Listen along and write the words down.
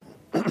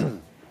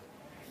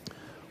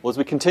Well, as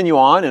we continue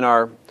on in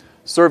our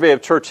survey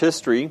of church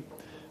history,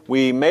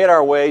 we made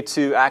our way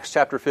to Acts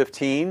chapter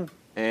 15,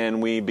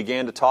 and we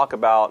began to talk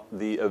about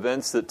the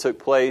events that took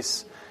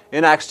place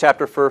in Acts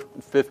chapter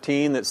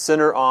 15 that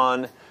center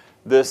on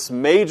this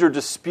major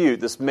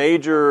dispute, this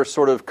major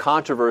sort of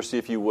controversy,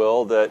 if you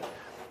will,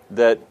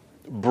 that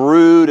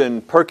brewed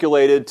and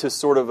percolated to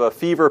sort of a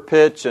fever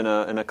pitch and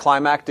a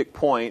climactic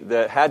point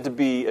that had to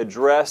be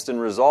addressed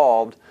and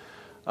resolved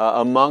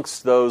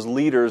amongst those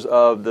leaders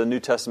of the New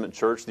Testament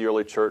church, the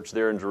early church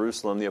there in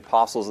Jerusalem, the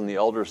apostles and the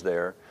elders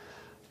there,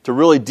 to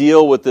really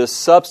deal with this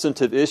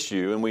substantive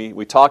issue. And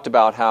we talked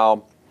about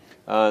how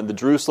the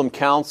Jerusalem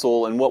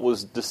Council and what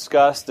was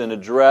discussed and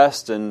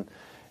addressed and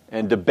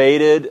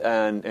debated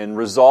and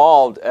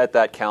resolved at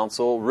that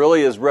council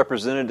really is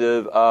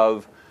representative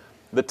of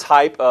the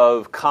type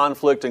of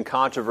conflict and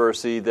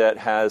controversy that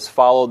has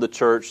followed the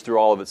church through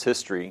all of its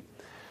history.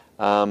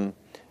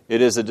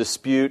 It is a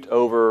dispute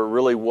over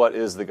really what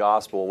is the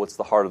gospel, what's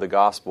the heart of the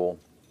gospel.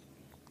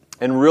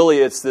 And really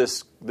it's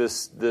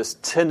this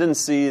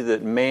tendency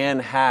that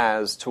man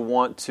has to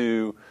want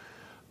to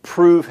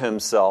prove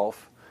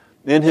himself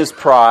in his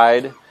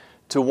pride,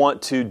 to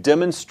want to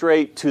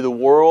demonstrate to the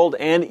world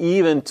and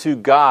even to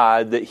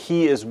God that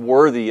he is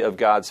worthy of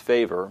God's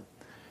favor.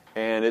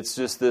 And it's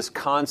just this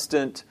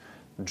constant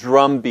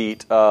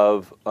drumbeat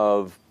of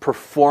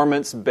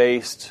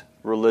performance-based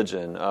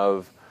religion,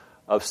 of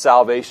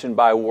salvation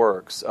by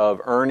works,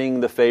 of earning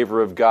the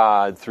favor of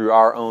God through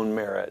our own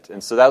merit.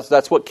 And so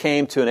that's what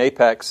came to an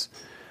apex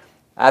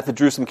at the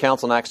Jerusalem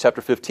Council in Acts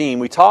chapter 15.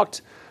 We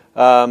talked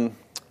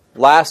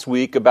last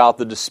week about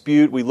the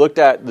dispute. We looked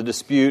at the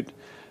dispute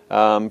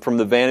from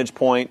the vantage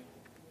point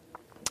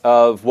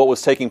of what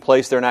was taking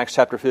place there in Acts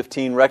chapter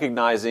 15,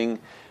 recognizing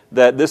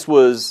that this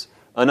was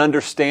an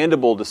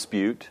understandable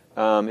dispute.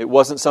 It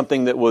wasn't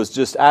something that was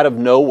just out of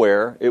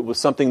nowhere. It was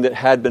something that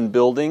had been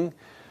building.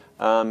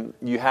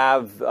 You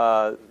have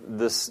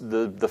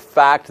the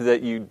fact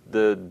that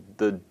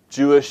the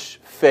Jewish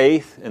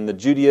faith and the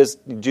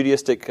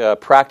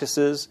Judaistic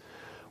practices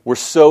were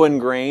so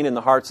ingrained in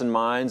the hearts and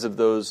minds of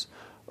those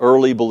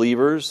early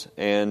believers,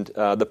 and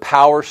the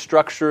power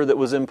structure that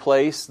was in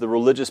place, the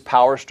religious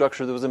power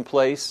structure that was in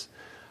place,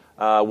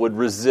 would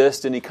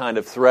resist any kind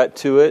of threat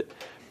to it.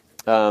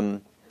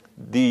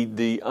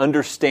 The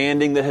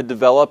understanding that had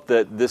developed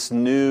that this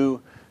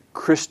new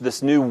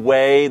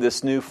way,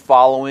 this new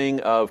following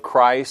of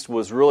Christ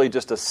was really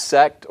just a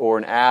sect or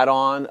an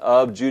add-on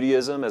of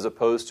Judaism as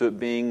opposed to it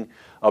being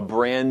a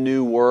brand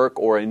new work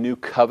or a new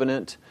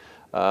covenant,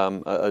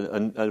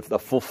 a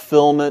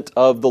fulfillment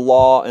of the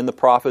law and the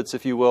prophets,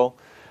 if you will.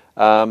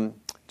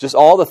 Just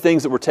all the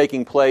things that were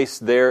taking place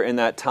there in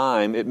that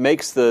time, it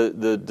makes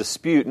the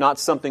dispute not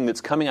something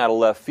that's coming out of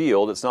left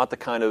field. It's not the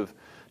kind of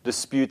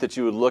dispute that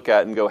you would look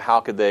at and go, how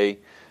could they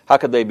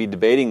be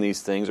debating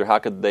these things, or how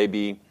could they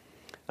be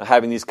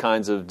having these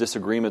kinds of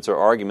disagreements or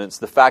arguments.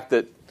 The fact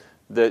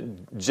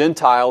that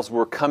Gentiles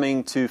were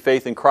coming to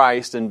faith in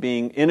Christ and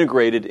being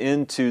integrated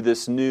into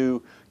this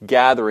new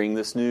gathering,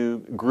 this new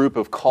group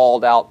of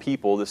called out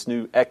people, this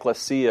new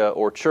ecclesia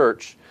or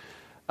church,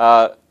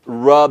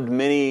 rubbed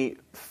many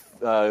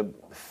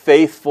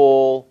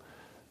faithful,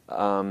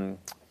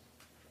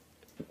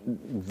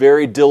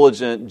 very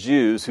diligent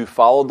Jews who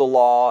followed the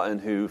law and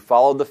who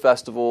followed the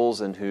festivals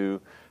and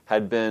who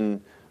had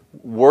been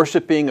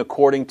worshiping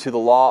according to the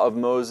law of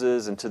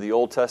Moses and to the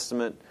Old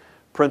Testament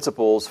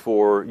principles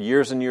for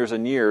years and years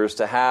and years,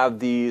 to have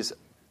these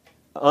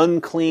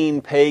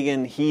unclean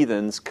pagan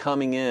heathens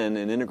coming in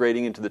and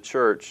integrating into the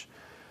church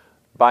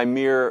by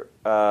mere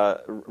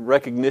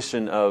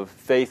recognition of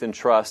faith and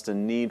trust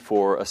and need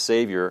for a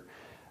Savior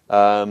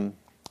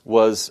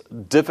was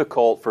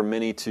difficult for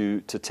many to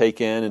take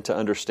in and to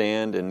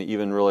understand and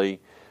even really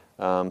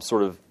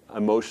sort of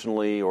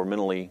emotionally or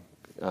mentally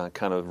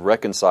kind of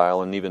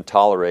reconcile and even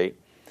tolerate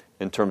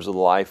in terms of the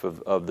life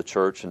of the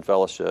church and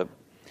fellowship.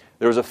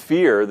 There was a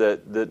fear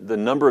that the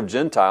number of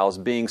Gentiles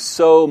being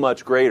so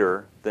much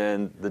greater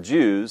than the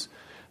Jews,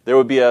 there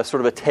would be a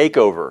sort of a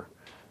takeover.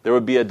 There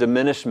would be a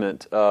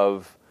diminishment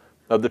of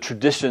the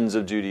traditions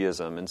of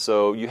Judaism. And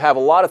so you have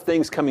a lot of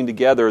things coming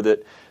together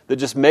that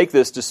just make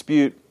this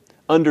dispute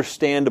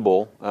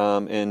understandable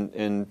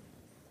and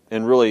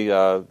really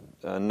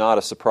not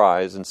a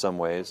surprise in some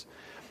ways.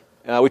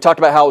 We talked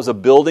about how it was a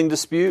building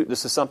dispute.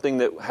 This is something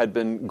that had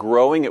been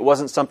growing. It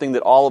wasn't something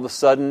that all of a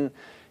sudden,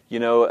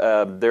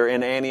 they're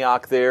in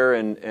Antioch there,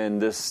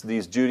 and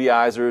these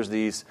Judaizers,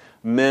 these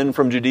men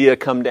from Judea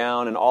come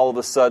down and all of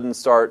a sudden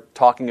start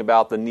talking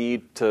about the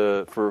need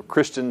for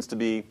Christians to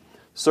be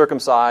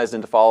circumcised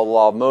and to follow the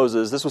law of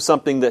Moses. This was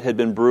something that had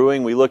been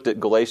brewing. We looked at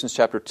Galatians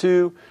chapter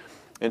 2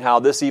 and how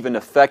this even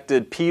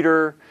affected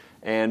Peter.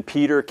 And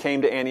Peter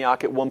came to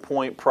Antioch at one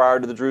point prior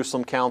to the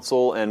Jerusalem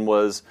Council and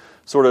was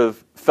sort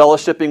of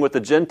fellowshipping with the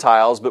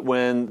Gentiles, but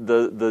when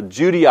the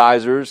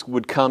Judaizers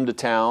would come to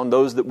town,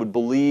 those that would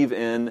believe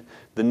in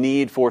the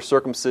need for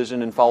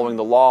circumcision and following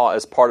the law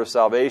as part of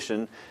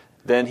salvation,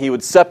 then he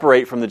would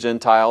separate from the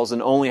Gentiles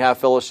and only have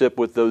fellowship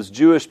with those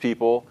Jewish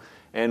people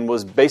and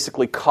was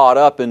basically caught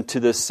up into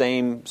this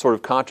same sort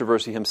of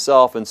controversy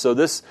himself. And so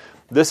this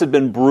had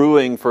been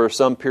brewing for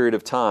some period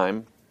of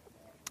time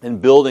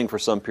and building for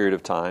some period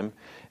of time.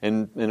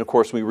 And of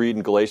course, we read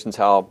in Galatians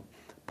how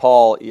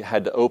Paul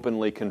had to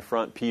openly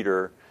confront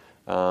Peter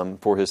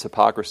for his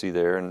hypocrisy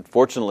there. And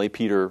fortunately,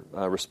 Peter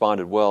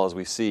responded well, as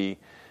we see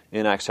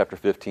in Acts chapter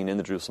 15 in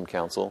the Jerusalem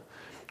Council.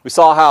 We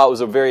saw how it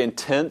was a very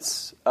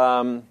intense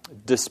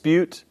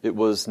dispute. It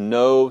was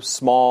no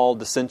small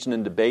dissension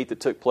and debate that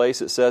took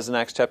place. It says in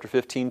Acts chapter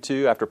 15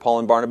 too, after Paul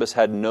and Barnabas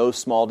had no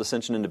small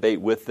dissension and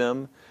debate with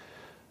them,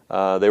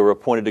 they were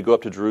appointed to go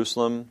up to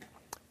Jerusalem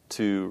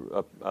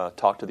to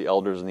talk to the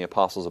elders and the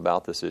apostles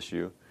about this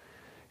issue.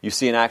 You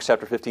see in Acts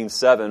chapter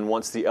 15:7,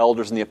 once the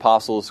elders and the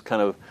apostles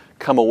kind of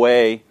come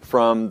away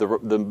from the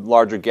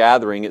larger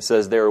gathering, it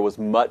says there was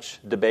much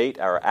debate,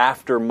 or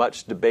after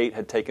much debate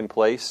had taken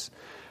place.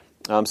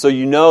 So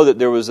you know that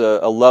there was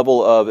a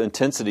level of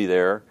intensity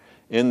there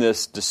in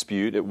this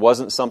dispute. It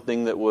wasn't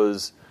something that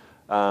was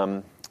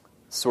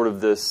sort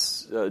of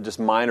this just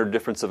minor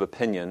difference of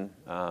opinion.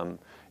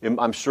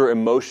 I'm sure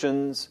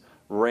emotions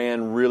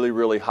ran really,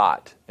 really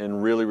hot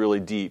and really,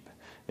 really deep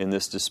in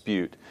this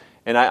dispute.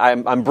 And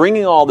I'm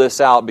bringing all this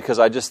out because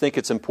I just think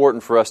it's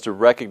important for us to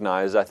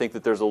recognize. I think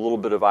that there's a little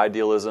bit of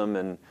idealism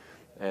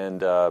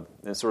and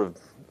sort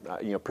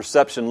of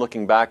perception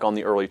looking back on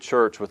the early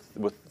church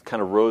with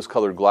kind of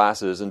rose-colored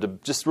glasses, and to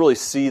just really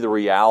see the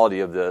reality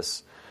of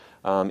this,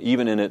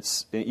 even in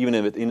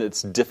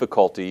its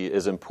difficulty,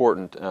 is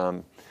important,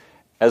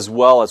 as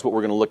well as what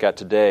we're going to look at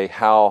today,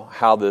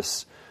 how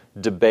this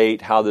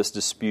debate, how this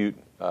dispute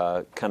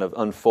kind of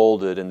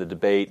unfolded in the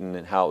debate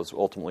and how it was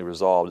ultimately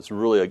resolved. It's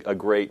really a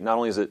great, not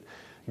only is it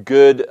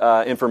good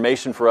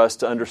information for us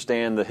to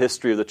understand the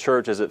history of the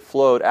church as it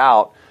flowed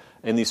out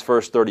in these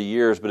first 30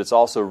 years, but it's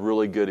also a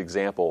really good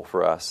example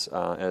for us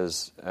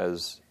as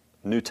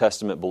New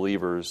Testament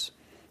believers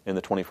in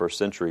the 21st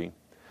century.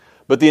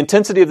 But the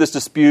intensity of this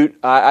dispute,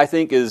 I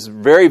think, is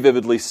very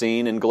vividly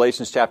seen in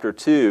Galatians chapter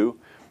 2,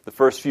 the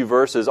first few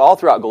verses, all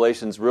throughout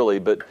Galatians really,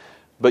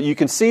 but you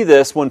can see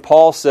this when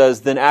Paul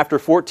says, then after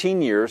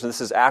 14 years, and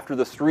this is after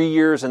the 3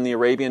 years in the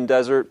Arabian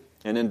desert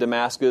and in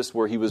Damascus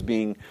where he was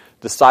being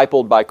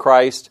discipled by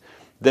Christ,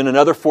 then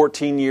another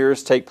 14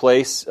 years take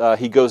place.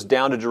 He goes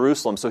down to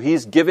Jerusalem. So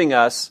he's giving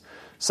us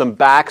some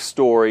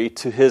backstory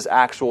to his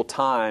actual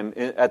time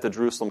at the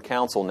Jerusalem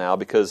Council now,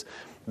 because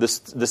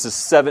this is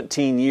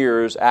 17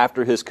 years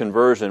after his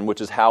conversion,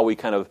 which is how we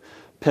kind of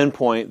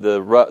pinpoint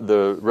the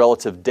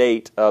relative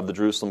date of the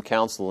Jerusalem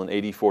Council in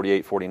AD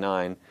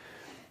 48-49.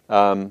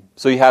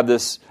 So you have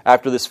this,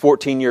 after this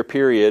 14-year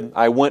period,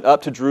 I went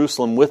up to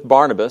Jerusalem with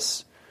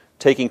Barnabas,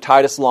 taking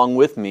Titus along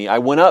with me. I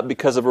went up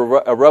because of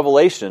a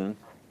revelation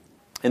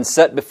and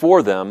set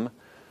before them,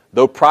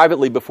 though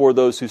privately before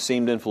those who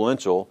seemed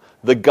influential,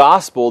 the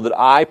gospel that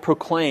I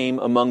proclaim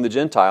among the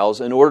Gentiles,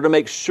 in order to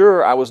make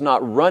sure I was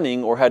not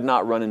running or had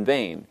not run in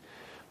vain.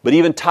 But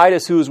even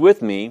Titus, who was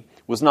with me,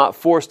 was not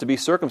forced to be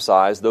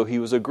circumcised, though he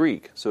was a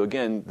Greek. So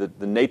again,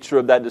 the nature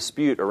of that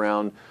dispute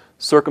around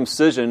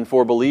circumcision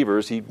for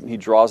believers, he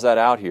draws that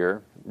out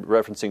here,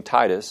 referencing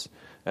Titus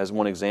as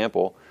one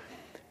example.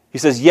 He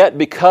says, yet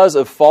because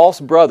of false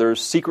brothers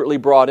secretly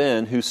brought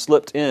in, who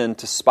slipped in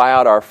to spy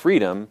out our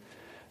freedom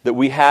that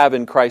we have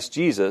in Christ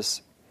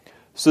Jesus,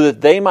 so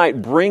that they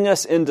might bring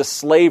us into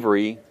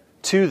slavery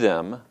to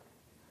them,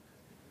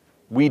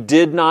 we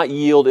did not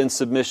yield in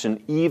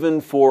submission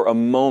even for a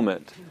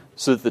moment,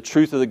 so that the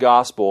truth of the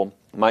gospel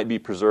might be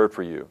preserved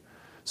for you.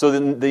 So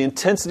the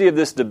intensity of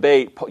this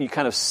debate, you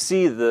kind of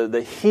see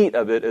the heat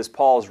of it as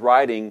Paul's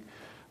writing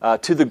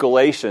to the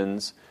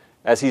Galatians,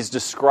 as he's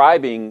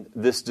describing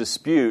this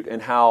dispute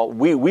and how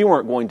we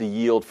weren't going to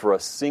yield for a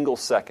single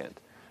second.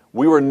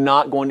 We were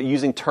not going to,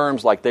 using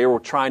terms like they were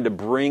trying to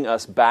bring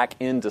us back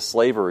into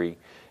slavery,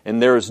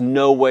 and there is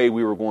no way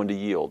we were going to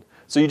yield.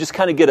 So you just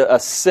kind of get a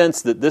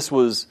sense that this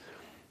was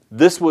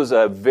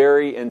a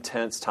very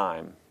intense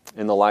time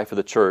in the life of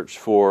the church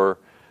for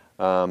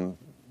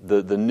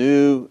the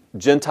new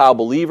Gentile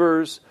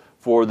believers,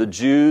 for the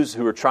Jews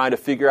who were trying to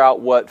figure out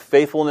what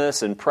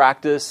faithfulness and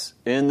practice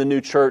in the new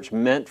church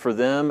meant for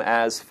them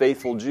as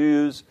faithful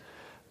Jews,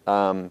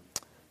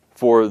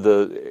 for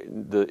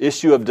the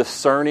issue of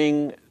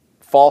discerning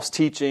false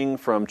teaching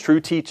from true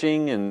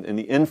teaching and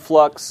the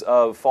influx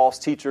of false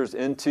teachers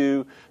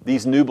into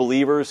these new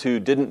believers who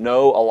didn't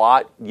know a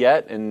lot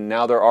yet, and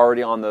now they're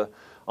already on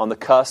the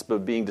cusp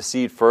of being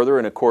deceived further.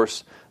 And of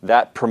course,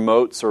 that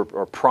promotes or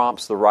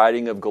prompts the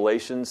writing of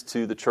Galatians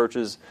to the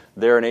churches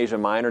there in Asia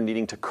Minor,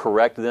 needing to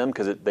correct them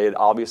because they had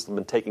obviously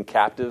been taken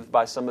captive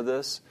by some of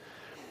this.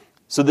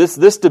 So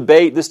this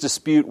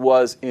dispute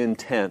was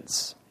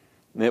intense.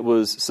 And it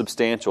was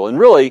substantial. And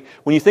really,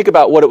 when you think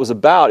about what it was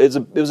about, it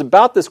was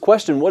about this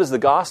question, what is the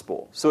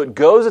gospel? So it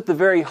goes at the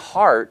very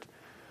heart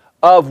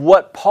of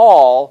what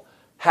Paul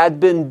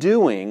had been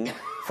doing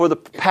for the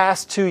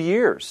past 2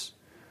 years.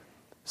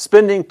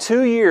 Spending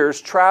 2 years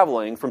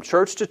traveling from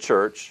church to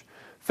church,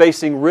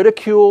 facing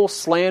ridicule,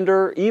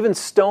 slander, even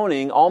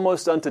stoning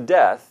almost unto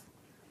death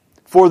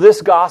for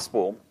this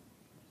gospel,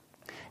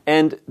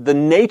 and the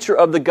nature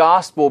of the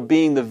gospel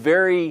being the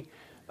very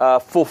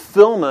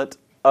fulfillment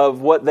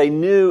of what they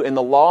knew in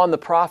the law and the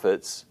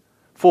prophets,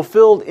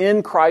 fulfilled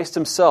in Christ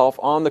himself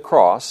on the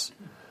cross,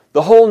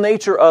 the whole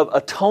nature of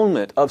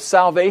atonement, of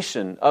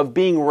salvation, of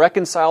being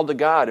reconciled to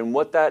God and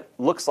what that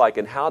looks like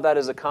and how that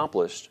is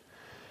accomplished,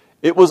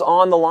 it was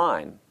on the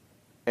line.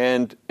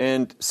 And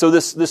so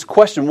this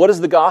question, what is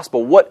the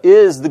gospel? What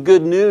is the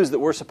good news that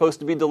we're supposed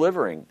to be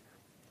delivering?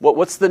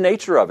 What's the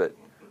nature of it?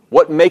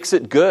 What makes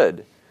it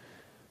good?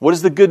 What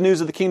is the good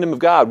news of the kingdom of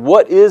God?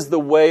 What is the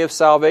way of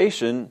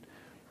salvation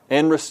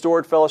and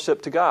restored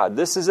fellowship to God?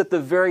 This is at the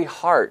very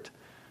heart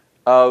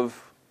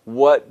of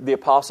what the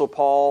Apostle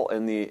Paul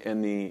and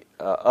the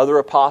other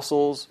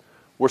apostles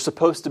were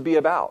supposed to be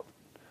about.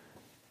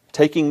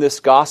 Taking this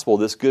gospel,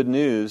 this good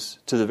news,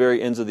 to the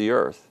very ends of the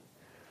earth.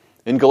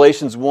 In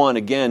Galatians 1,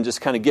 again,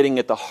 just kind of getting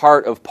at the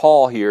heart of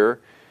Paul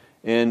here,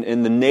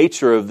 in the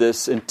nature of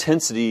this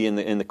intensity and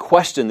the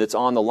question that's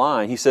on the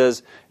line. He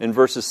says in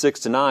verses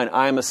 6 to 9,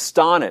 I am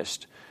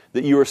astonished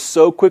that you are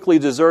so quickly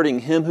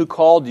deserting him who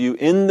called you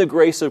in the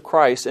grace of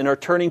Christ and are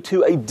turning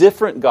to a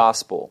different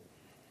gospel.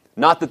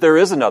 Not that there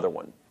is another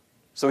one.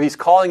 So he's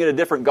calling it a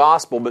different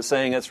gospel, but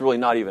saying that's really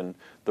not even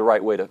the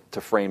right way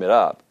to frame it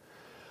up.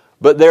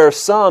 But there are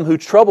some who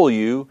trouble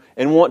you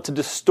and want to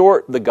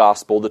distort the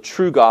gospel, the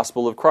true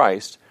gospel of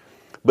Christ.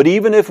 But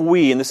even if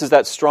we, and this is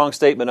that strong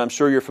statement I'm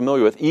sure you're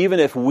familiar with, even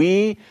if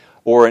we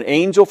or an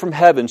angel from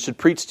heaven should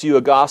preach to you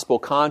a gospel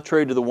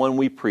contrary to the one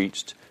we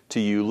preached to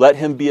you, let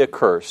him be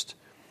accursed.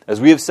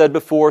 As we have said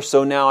before,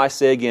 so now I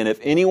say again, if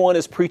anyone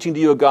is preaching to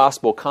you a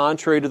gospel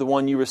contrary to the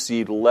one you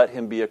received, let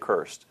him be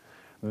accursed.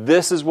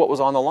 This is what was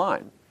on the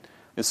line.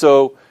 And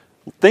so,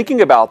 thinking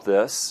about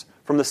this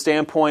from the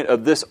standpoint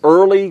of this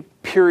early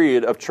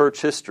period of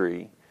church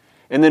history,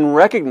 and then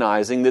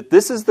recognizing that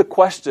this is the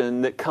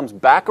question that comes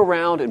back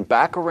around and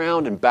back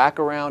around and back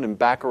around and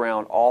back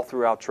around all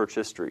throughout church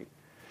history.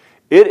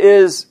 It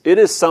is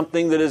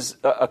something that is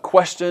a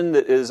question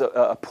that is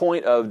a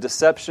point of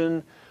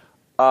deception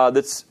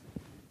that's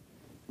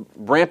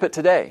rampant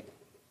today.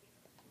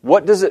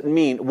 What does it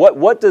mean?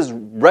 What does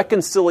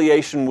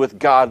reconciliation with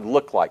God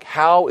look like?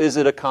 How is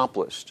it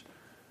accomplished?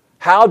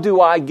 How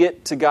do I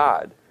get to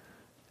God?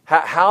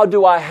 How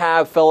do I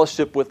have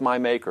fellowship with my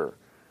Maker?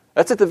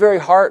 That's at the very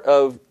heart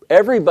of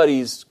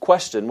everybody's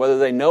question, whether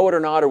they know it or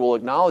not or will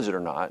acknowledge it or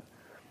not.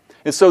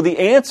 And so the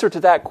answer to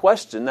that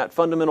question, that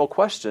fundamental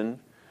question,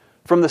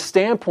 from the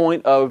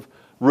standpoint of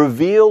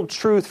revealed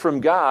truth from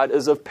God,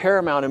 is of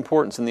paramount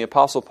importance. And the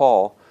Apostle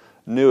Paul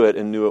knew it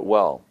and knew it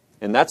well.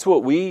 And that's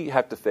what we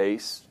have to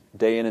face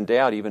day in and day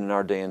out, even in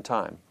our day and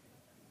time.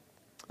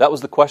 That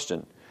was the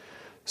question.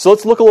 So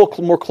let's look a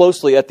little more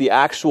closely at the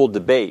actual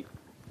debate.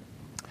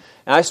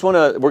 And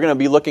we're going to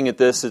be looking at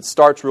this. It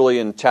starts really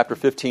in chapter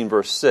 15,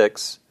 verse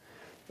 6,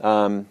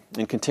 and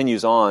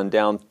continues on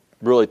down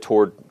really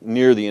toward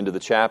near the end of the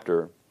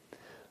chapter.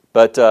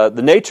 But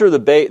the nature of the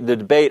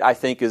debate, I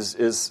think,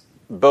 is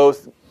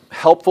both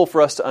helpful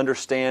for us to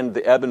understand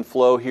the ebb and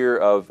flow here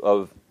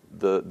of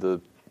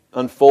the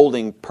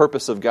unfolding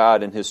purpose of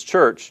God and His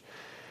church,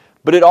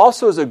 but it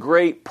also is a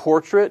great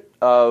portrait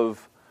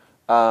of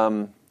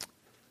the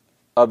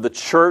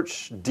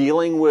church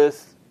dealing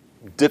with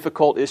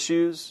difficult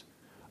issues,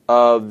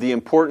 of the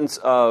importance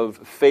of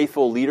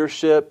faithful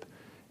leadership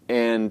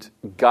and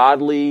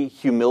godly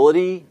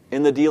humility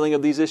in the dealing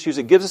of these issues.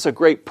 It gives us a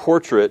great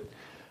portrait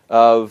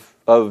of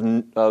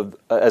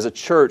as a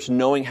church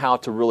knowing how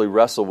to really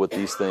wrestle with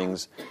these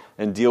things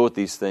and deal with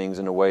these things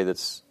in a way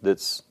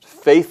that's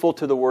faithful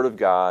to the Word of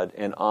God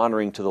and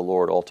honoring to the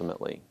Lord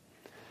ultimately.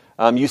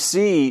 You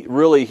see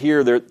really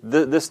here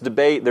this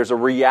debate, there's a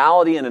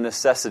reality and a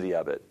necessity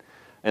of it.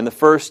 And the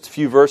first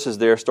few verses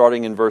there,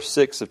 starting in verse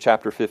 6 of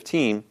chapter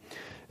 15,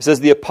 it says,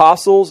 the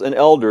apostles and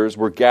elders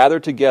were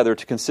gathered together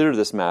to consider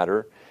this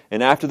matter,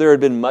 and after there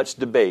had been much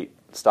debate,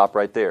 stop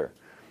right there.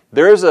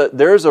 There's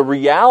a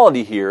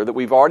reality here that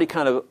we've already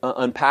kind of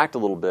unpacked a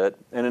little bit,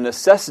 and a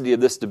necessity of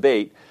this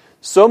debate,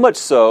 so much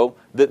so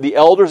that the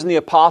elders and the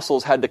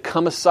apostles had to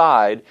come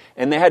aside,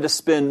 and they had to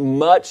spend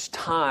much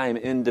time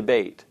in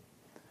debate.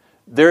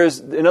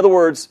 In other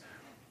words,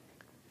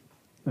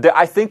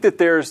 I think that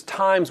there's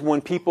times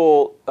when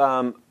people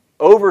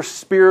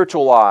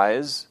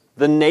over-spiritualize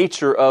the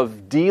nature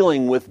of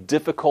dealing with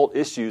difficult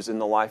issues in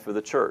the life of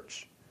the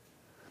church.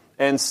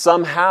 And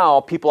somehow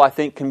people, I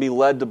think, can be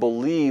led to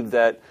believe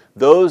that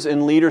those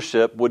in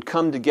leadership would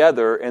come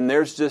together and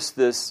there's just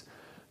this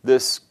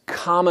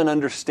common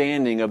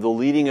understanding of the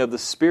leading of the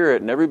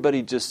Spirit, and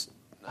everybody just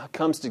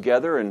comes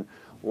together and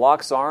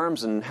locks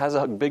arms and has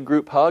a big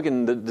group hug,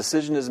 and the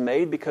decision is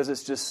made because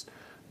it's just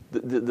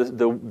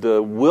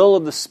the will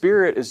of the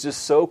Spirit is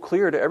just so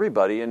clear to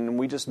everybody, and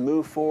we just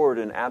move forward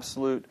in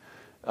absolute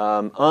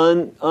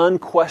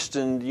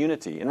unquestioned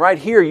unity. And right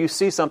here you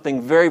see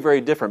something very,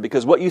 very different,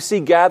 because what you see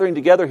gathering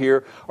together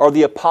here are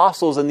the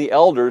apostles and the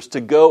elders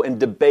to go and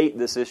debate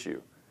this issue.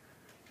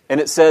 And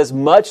it says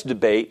much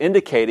debate,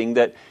 indicating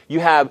that you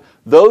have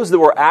those that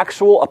were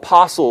actual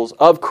apostles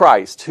of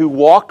Christ who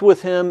walked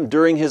with him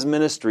during his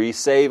ministry,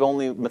 save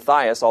only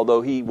Matthias,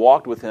 although he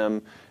walked with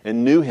him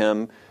and knew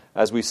him,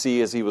 as we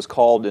see as he was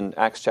called in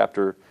Acts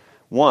chapter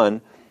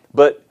 1.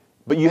 But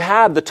you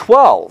have the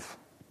 12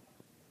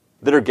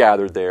 that are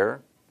gathered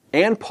there,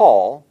 and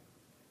Paul,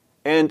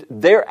 and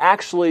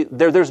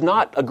there's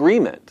not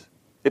agreement.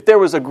 If there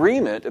was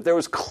agreement, if there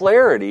was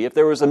clarity, if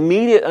there was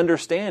immediate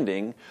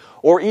understanding,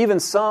 or even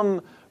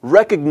some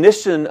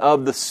recognition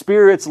of the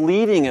Spirit's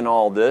leading in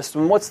all this,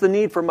 then what's the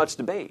need for much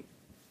debate?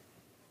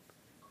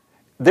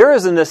 There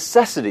is a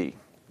necessity,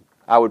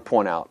 I would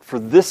point out, for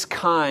this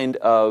kind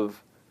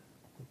of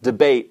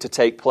debate to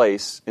take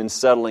place in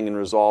settling and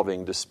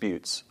resolving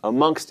disputes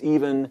amongst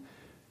even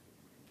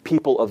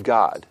people of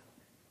God.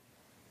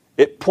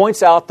 It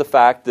points out the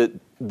fact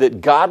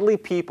that godly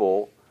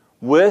people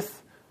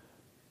with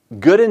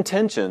good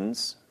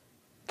intentions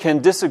can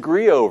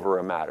disagree over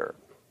a matter,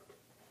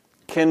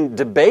 can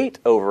debate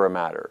over a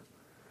matter.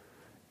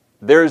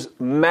 There's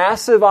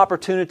massive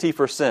opportunity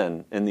for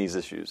sin in these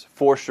issues,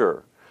 for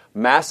sure.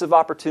 Massive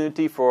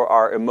opportunity for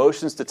our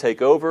emotions to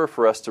take over,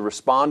 for us to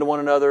respond to one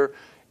another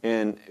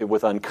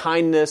with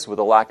unkindness, with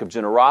a lack of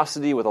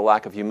generosity, with a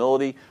lack of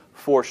humility,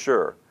 for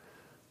sure.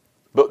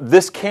 But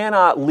this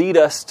cannot lead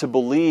us to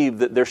believe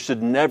that there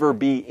should never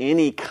be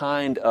any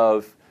kind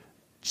of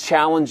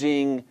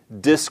challenging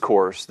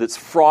discourse that's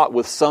fraught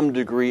with some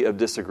degree of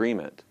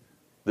disagreement,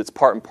 that's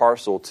part and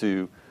parcel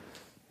to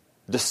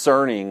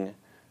discerning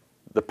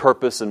the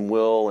purpose and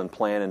will and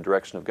plan and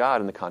direction of God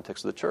in the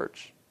context of the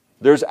church.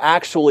 There's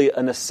actually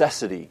a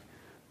necessity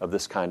of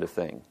this kind of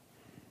thing.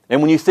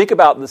 And when you think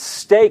about the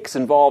stakes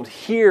involved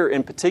here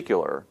in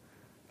particular,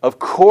 of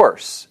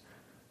course,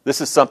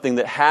 this is something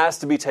that has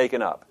to be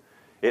taken up.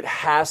 It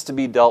has to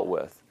be dealt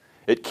with.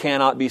 It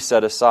cannot be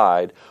set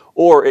aside,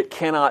 or it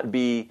cannot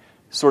be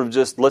sort of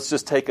just, let's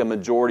just take a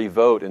majority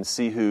vote and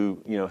see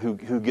who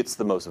gets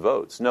the most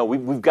votes. No,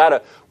 we've got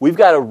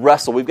to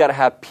wrestle. We've got to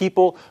have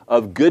people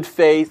of good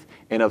faith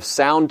and of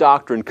sound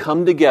doctrine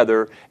come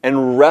together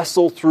and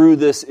wrestle through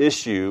this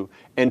issue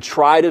and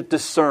try to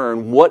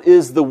discern what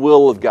is the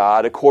will of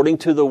God according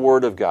to the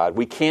Word of God.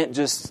 We can't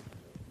just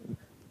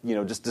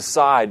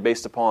decide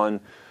based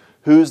upon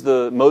who's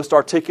the most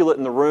articulate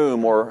in the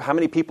room, or how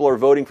many people are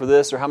voting for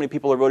this, or how many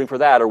people are voting for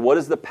that, or what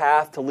is the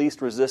path to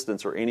least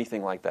resistance, or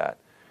anything like that.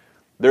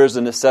 There is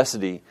a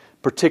necessity,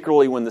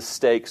 particularly when the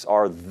stakes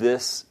are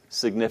this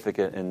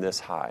significant and this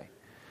high.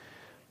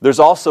 There's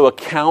also a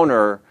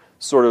counter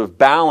sort of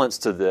balance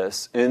to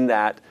this, in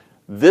that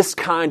this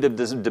kind of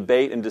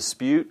debate and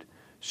dispute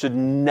should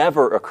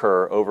never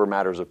occur over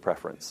matters of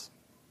preference.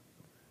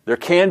 There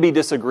can be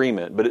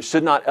disagreement, but it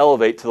should not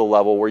elevate to the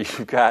level where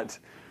you've got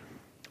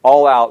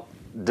all-out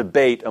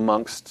debate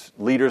amongst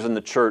leaders in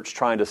the church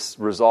trying to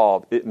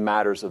resolve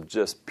matters of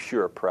just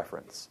pure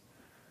preference.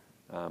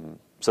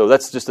 So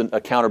that's just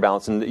a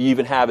counterbalance. And you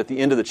even have at the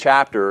end of the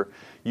chapter,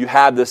 you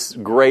have this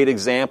great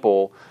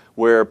example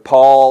where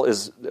Paul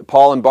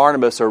and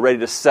Barnabas are ready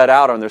to set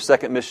out on their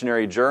second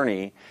missionary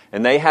journey,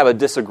 and they have a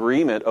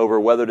disagreement over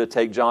whether to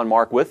take John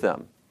Mark with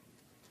them.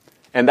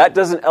 And that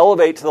doesn't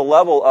elevate to the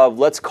level of,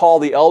 let's call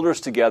the elders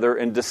together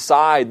and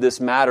decide this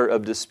matter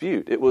of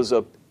dispute. It was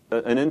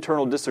an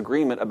internal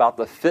disagreement about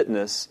the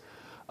fitness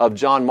of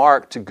John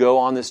Mark to go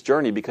on this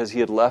journey, because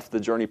he had left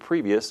the journey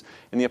previous,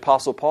 and the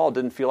Apostle Paul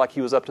didn't feel like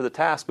he was up to the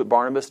task, but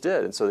Barnabas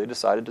did. And so they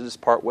decided to just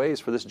part ways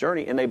for this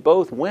journey, and they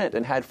both went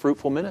and had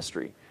fruitful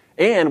ministry.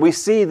 And we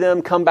see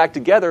them come back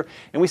together,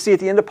 and we see at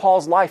the end of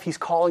Paul's life, he's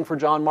calling for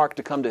John Mark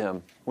to come to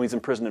him when he's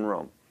in prison in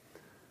Rome.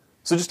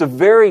 So just a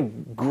very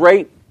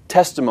great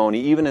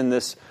testimony, even in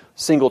this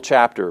single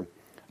chapter,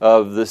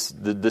 of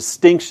the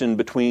distinction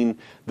between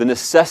the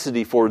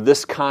necessity for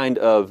this kind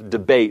of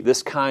debate,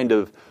 this kind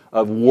of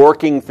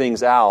working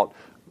things out,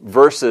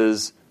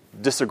 versus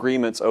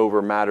disagreements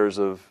over matters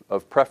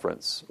of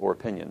preference or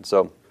opinion.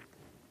 So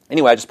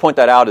anyway, I just point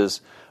that out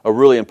as a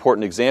really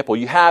important example.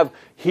 You have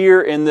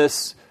here in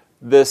this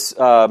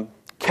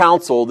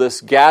council,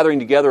 this gathering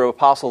together of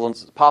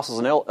apostles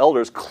and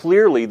elders,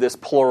 clearly this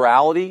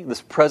plurality,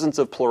 this presence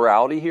of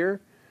plurality here.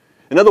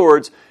 In other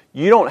words,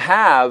 you don't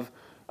have...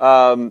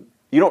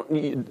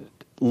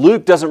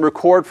 Luke doesn't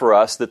record for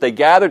us that they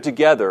gathered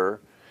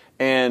together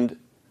and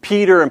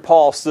Peter and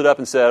Paul stood up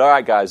and said, all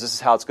right, guys, this is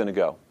how it's going to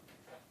go.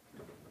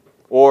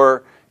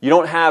 Or you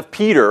don't have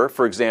Peter,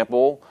 for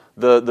example,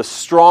 the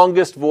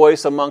strongest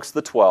voice amongst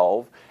the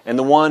 12, and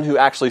the one who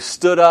actually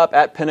stood up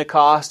at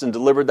Pentecost and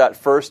delivered that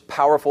first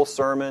powerful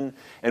sermon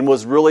and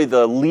was really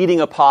the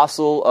leading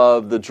apostle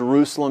of the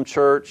Jerusalem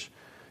church.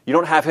 You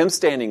don't have him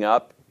standing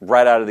up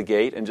right out of the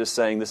gate and just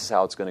saying, this is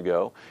how it's going to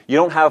go. You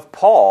don't have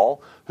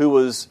Paul, who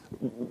was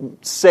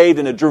saved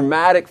in a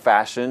dramatic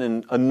fashion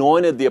and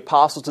anointed the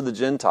apostle to the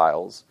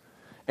Gentiles,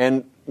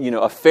 and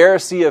a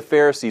Pharisee of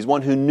Pharisees,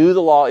 one who knew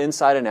the law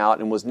inside and out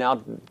and was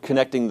now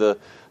connecting the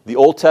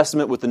Old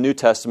Testament with the New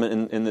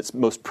Testament in its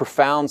most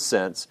profound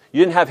sense.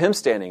 You didn't have him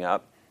standing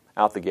up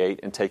out the gate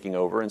and taking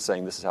over and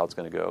saying this is how it's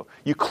going to go.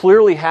 You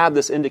clearly have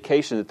this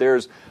indication that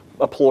there's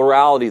a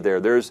plurality there.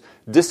 There's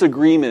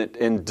disagreement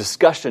and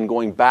discussion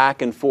going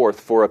back and forth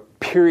for a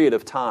period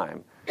of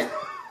time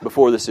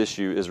before this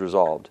issue is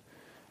resolved.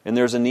 And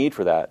there's a need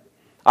for that.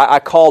 I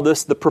call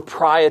this the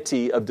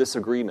propriety of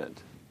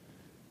disagreement,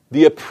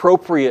 the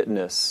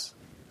appropriateness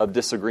of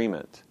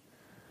disagreement.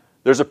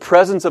 There's a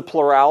presence of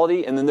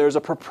plurality, and then there's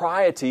a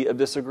propriety of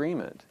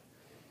disagreement.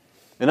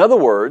 In other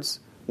words,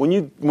 when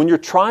you're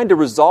trying to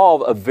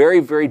resolve a very,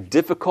 very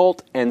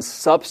difficult and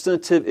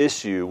substantive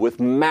issue with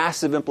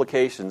massive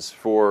implications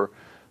for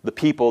the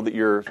people that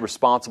you're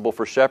responsible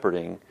for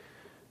shepherding,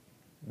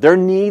 there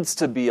needs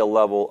to be a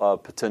level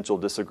of potential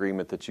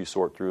disagreement that you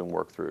sort through and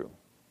work through.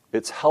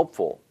 It's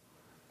helpful.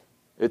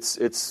 It's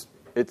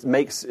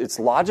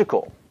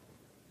logical.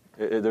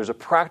 There's a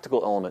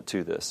practical element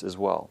to this as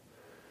well.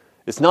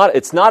 It's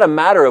not a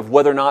matter of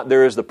whether or not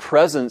there is the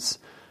presence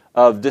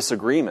of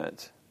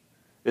disagreement.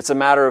 It's a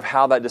matter of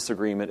how that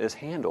disagreement is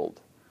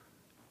handled,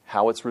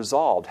 how it's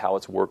resolved, how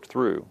it's worked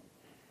through.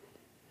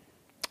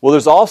 Well,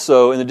 there's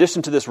also, in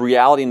addition to this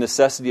reality and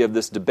necessity of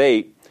this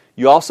debate,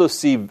 you also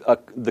see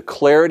the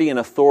clarity and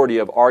authority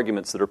of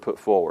arguments that are put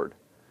forward.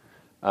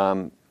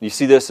 You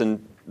see this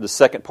in the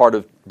second part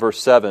of verse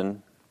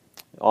 7,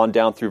 on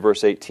down through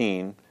verse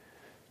 18.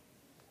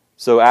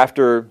 So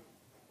after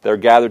they're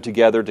gathered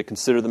together to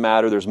consider the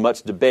matter, there's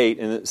much debate,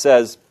 and it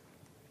says,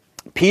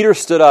 Peter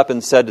stood up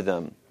and said to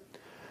them,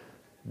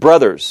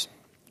 "Brothers,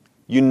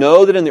 you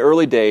know that in the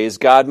early days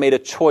God made a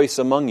choice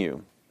among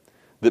you,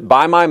 that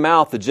by my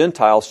mouth the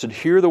Gentiles should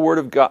hear the word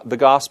of the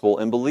gospel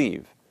and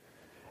believe.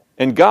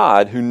 And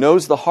God, who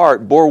knows the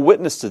heart, bore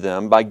witness to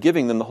them by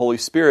giving them the Holy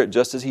Spirit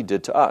just as He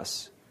did to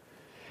us.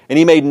 And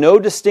He made no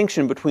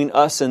distinction between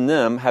us and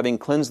them, having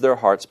cleansed their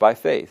hearts by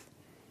faith.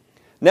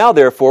 Now,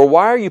 therefore,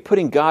 why are you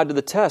putting God to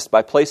the test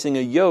by placing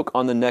a yoke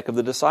on the neck of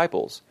the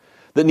disciples,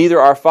 that neither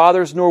our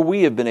fathers nor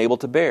we have been able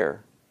to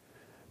bear?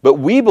 But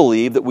we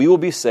believe that we will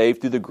be saved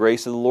through the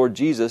grace of the Lord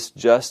Jesus,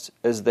 just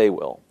as they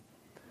will."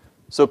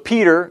 So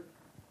Peter,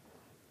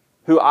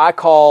 who I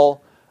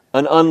call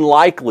an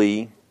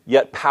unlikely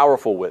yet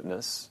powerful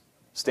witness,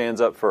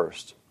 stands up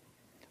first.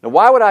 Now,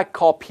 why would I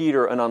call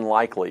Peter an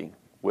unlikely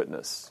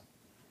witness?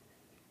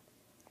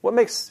 What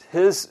makes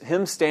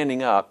him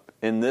standing up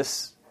in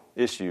this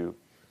issue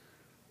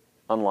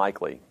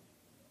unlikely,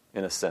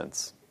 in a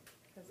sense?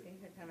 Because he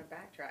had kind of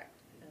backtracked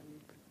and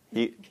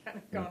he kind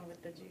of gone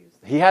with the Jews.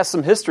 He has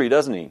some history,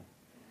 doesn't he?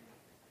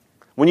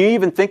 When you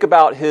even think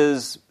about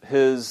his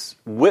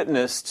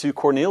witness to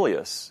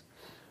Cornelius,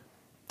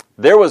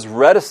 there was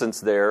reticence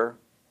there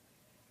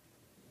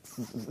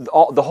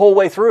the whole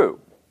way through.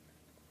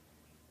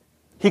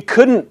 He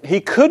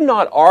could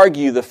not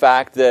argue the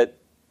fact that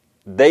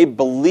they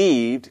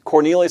believed,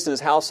 Cornelius and his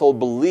household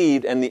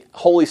believed, and the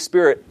Holy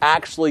Spirit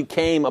actually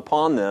came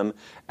upon them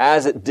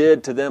as it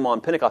did to them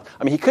on Pentecost.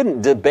 I mean, he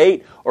couldn't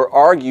debate or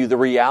argue the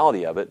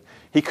reality of it.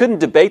 He couldn't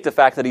debate the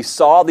fact that he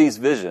saw these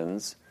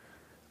visions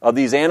of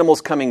these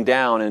animals coming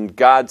down and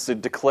God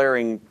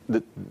declaring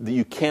that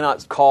you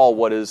cannot call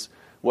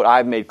what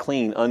I've made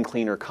clean,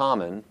 unclean, or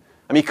common.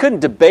 I mean, he couldn't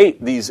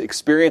debate these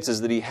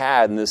experiences that he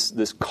had and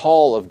this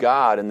call of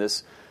God and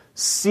this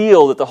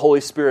seal that the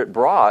Holy Spirit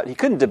brought. He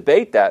couldn't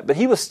debate that, but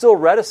he was still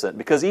reticent,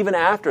 because even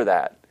after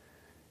that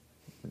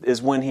is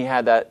when he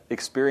had that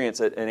experience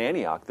in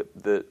Antioch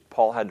that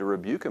Paul had to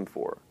rebuke him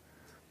for.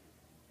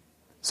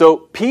 So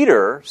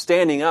Peter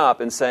standing up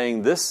and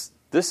saying, this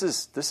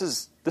is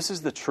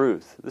the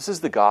truth. This is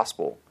the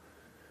gospel.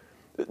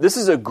 This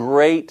is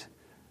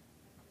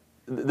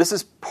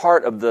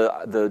part of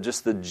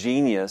the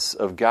genius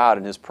of God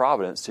and His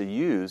providence to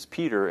use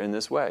Peter in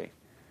this way.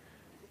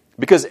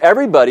 Because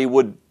everybody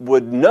would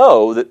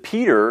know that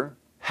Peter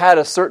had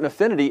a certain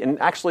affinity, and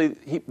actually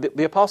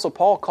the Apostle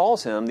Paul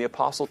calls him the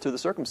apostle to the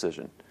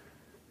circumcision.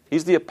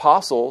 He's the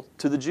apostle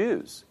to the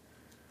Jews.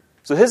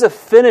 So his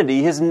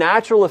affinity, his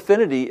natural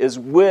affinity, is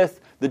with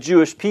the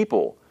Jewish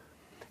people.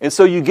 And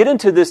so you get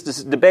into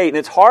this debate, and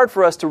it's hard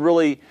for us to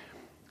really,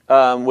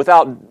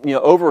 without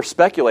over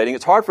speculating,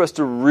 it's hard for us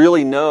to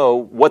really know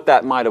what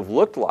that might have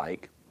looked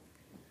like.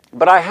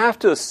 But I have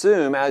to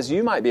assume, as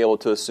you might be able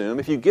to assume,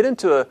 if you get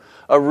into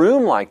a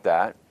room like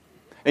that,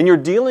 and you're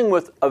dealing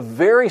with a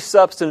very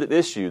substantive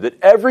issue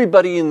that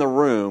everybody in the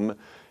room,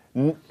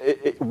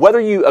 whether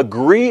you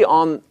agree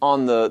on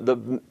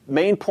the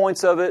main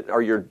points of it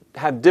or you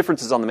have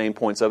differences on the main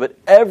points of it,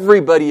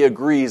 everybody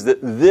agrees that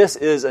this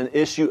is an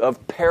issue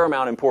of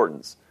paramount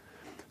importance.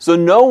 So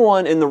no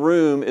one in the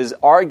room is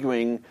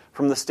arguing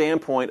from the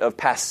standpoint of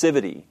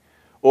passivity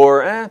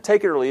or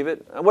take it or leave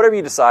it, whatever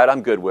you decide,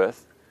 I'm good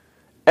with.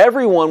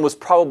 Everyone was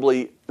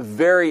probably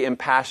very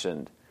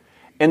impassioned.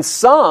 And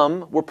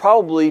some were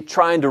probably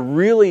trying to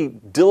really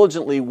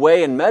diligently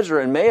weigh and measure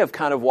and may have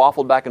kind of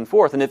waffled back and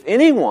forth. And if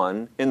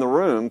anyone in the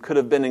room could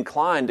have been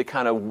inclined to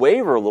kind of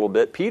waver a little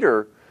bit,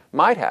 Peter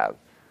might have.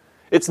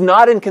 It's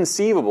not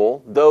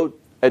inconceivable, though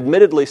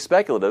admittedly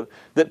speculative,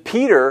 that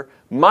Peter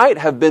might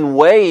have been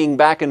weighing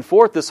back and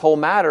forth this whole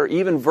matter,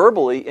 even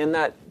verbally, in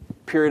that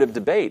period of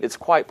debate. It's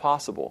quite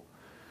possible.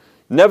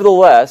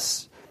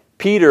 Nevertheless,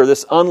 Peter,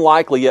 this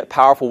unlikely yet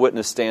powerful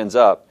witness, stands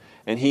up,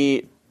 and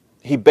he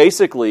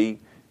basically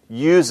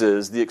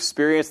uses the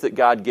experience that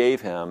God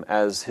gave him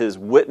as his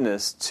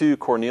witness to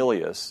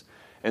Cornelius,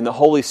 and the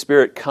Holy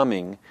Spirit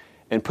coming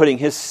and putting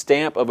his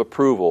stamp of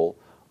approval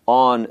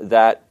on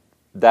that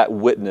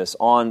witness,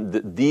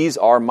 on these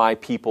are my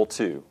people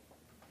too.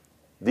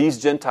 These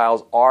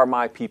Gentiles are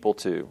my people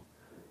too.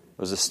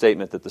 It was a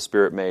statement that the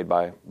Spirit made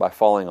by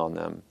falling on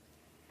them.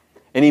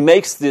 And he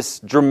makes this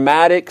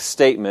dramatic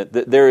statement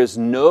that there is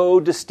no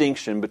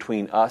distinction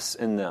between us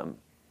and them.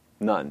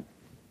 None.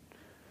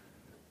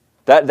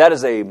 That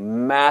is a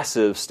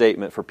massive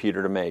statement for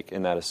Peter to make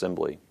in that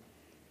assembly.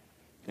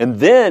 And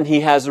then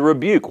he has a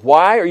rebuke.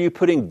 Why are you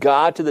putting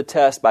God to the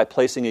test by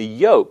placing a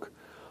yoke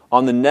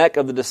on the neck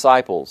of the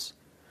disciples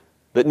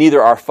that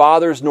neither our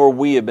fathers nor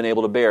we have been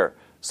able to bear?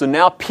 So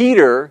now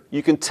Peter,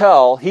 you can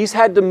tell, he's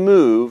had to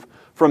move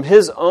from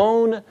his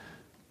own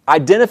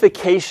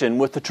identification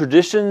with the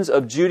traditions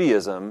of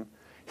Judaism.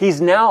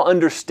 He's now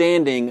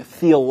understanding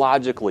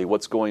theologically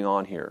what's going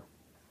on here.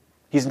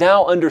 He's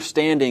now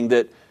understanding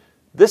that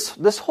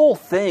this whole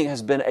thing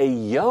has been a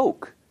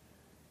yoke.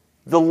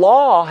 The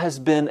law has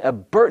been a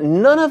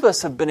burden. None of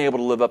us have been able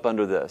to live up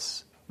under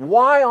this.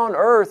 Why on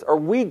earth are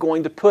we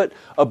going to put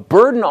a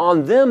burden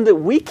on them that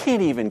we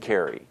can't even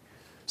carry?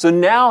 So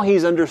now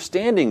he's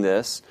understanding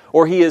this,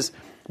 or he has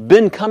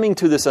been coming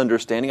to this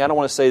understanding. I don't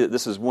want to say that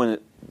this is when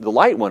the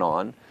light went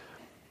on,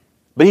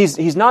 but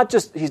he's not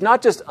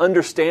just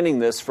understanding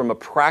this from a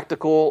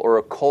practical or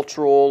a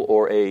cultural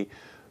or a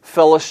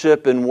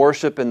fellowship and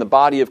worship in the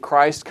body of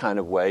Christ kind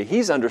of way.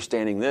 He's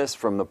understanding this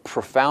from the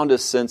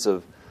profoundest sense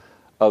of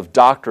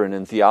doctrine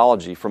and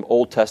theology, from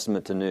Old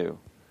Testament to New.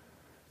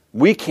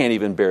 We can't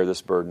even bear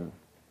this burden.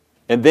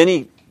 And then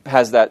he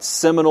has that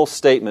seminal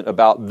statement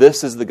about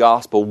this is the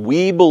gospel.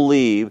 We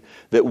believe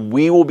that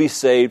we will be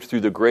saved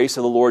through the grace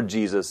of the Lord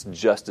Jesus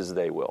just as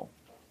they will.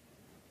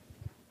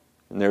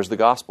 And there's the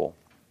gospel.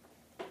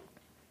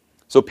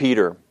 So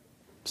Peter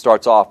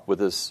starts off with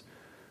this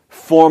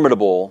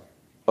formidable,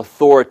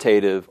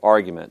 authoritative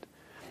argument.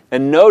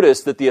 And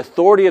notice that the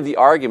authority of the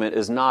argument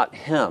is not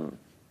him.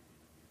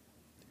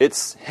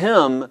 It's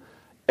him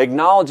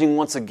acknowledging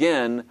once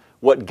again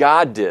what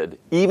God did,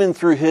 even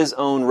through his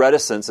own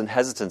reticence and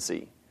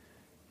hesitancy.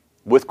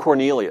 With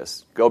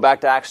Cornelius, go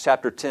back to Acts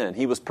chapter 10.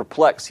 He was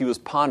perplexed. He was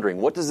pondering.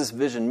 What does this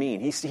vision mean?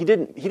 He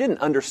didn't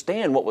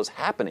understand what was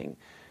happening.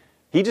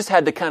 He just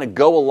had to kind of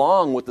go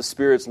along with the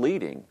Spirit's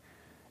leading,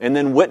 and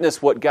then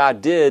witness what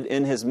God did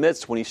in his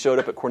midst when he showed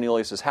up at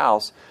Cornelius'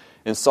 house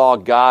and saw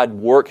God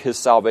work his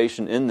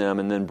salvation in them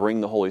and then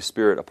bring the Holy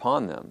Spirit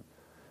upon them.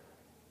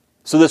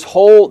 So this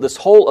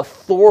whole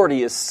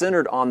authority is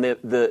centered on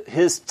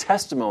his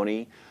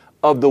testimony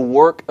of the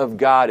work of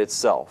God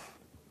itself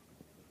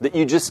that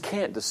you just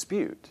can't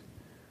dispute.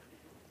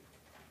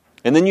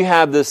 And then you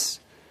have this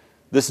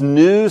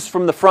news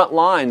from the front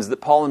lines that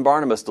Paul and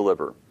Barnabas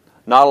deliver.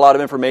 Not a lot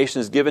of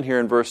information is given here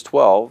in verse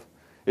 12.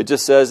 It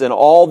just says, and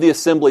all the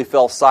assembly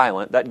fell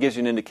silent. That gives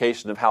you an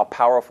indication of how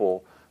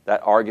powerful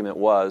that argument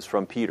was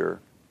from Peter.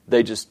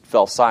 They just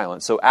fell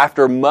silent. So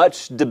after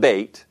much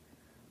debate,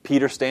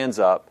 Peter stands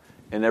up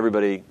and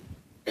everybody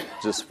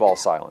just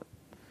falls silent.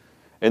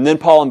 And then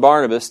Paul and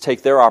Barnabas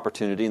take their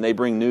opportunity and they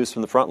bring news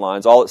from the front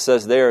lines. All it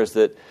says there is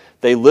that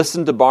they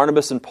listened to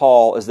Barnabas and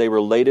Paul as they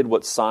related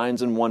what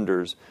signs and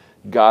wonders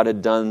God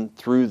had done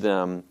through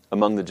them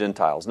among the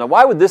Gentiles. Now,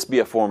 why would this be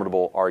a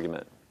formidable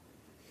argument?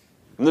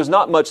 And there's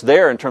not much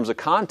there in terms of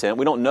content.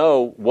 We don't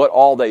know what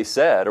all they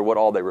said or what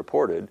all they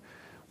reported.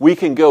 We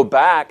can go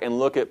back and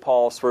look at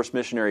Paul's first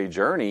missionary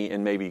journey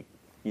and maybe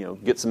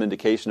get some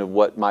indication of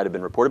what might have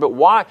been reported.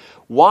 But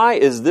why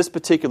is this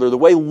particular, the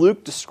way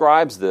Luke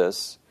describes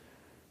this,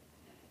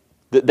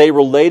 that they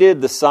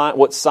related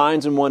what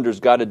signs and wonders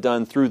God had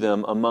done through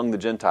them among the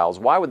Gentiles?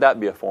 Why would that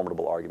be a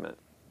formidable argument?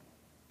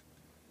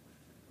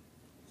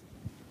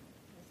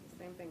 It's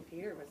the same thing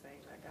Peter was saying,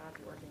 that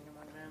God's working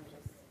among them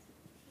just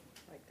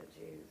like the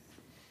Jews.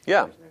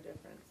 Yeah. There's no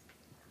difference.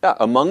 Yeah,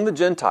 among the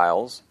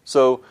Gentiles.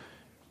 So,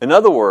 in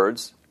other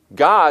words,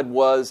 God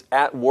was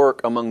at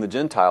work among the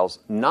Gentiles,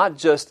 not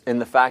just in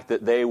the fact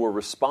that they were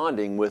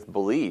responding with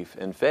belief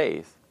and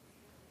faith,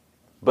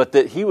 but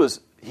that He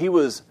was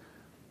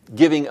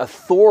giving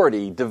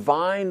authority,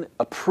 divine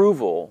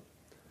approval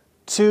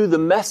to the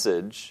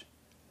message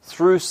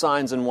through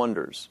signs and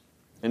wonders.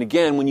 And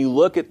again, when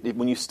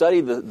you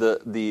study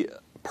the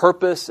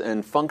purpose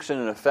and function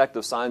and effect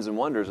of signs and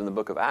wonders in the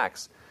book of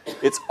Acts,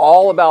 it's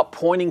all about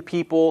pointing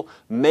people,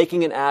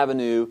 making an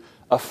avenue,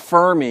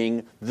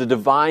 affirming the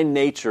divine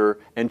nature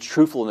and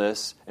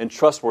truthfulness and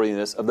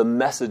trustworthiness of the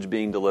message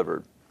being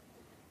delivered.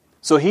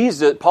 So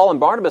Paul and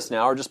Barnabas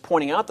now are just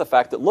pointing out the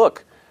fact that,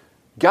 look,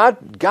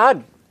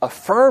 God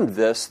affirmed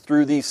this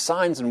through these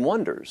signs and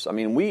wonders. I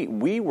mean,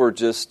 we were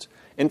just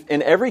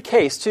in every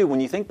case too. When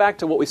you think back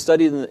to what we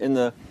studied in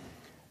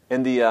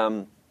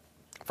the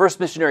first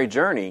missionary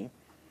journey,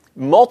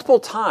 multiple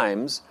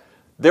times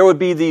there would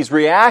be these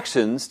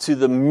reactions to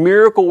the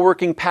miracle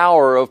working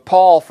power of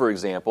Paul, for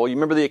example. You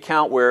remember the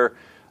account where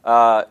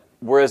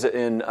where is it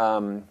in, I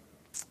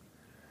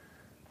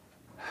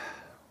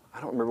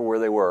don't remember where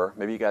they were.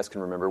 Maybe you guys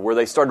can remember. Where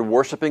they started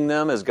worshiping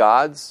them as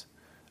gods,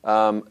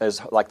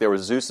 as like there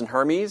was Zeus and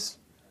Hermes.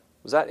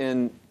 Was that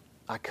in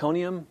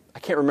Iconium? I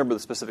can't remember the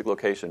specific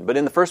location. But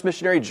in the first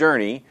missionary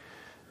journey,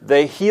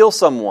 they heal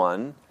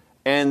someone,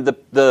 and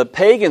the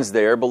pagans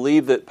there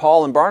believe that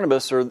Paul and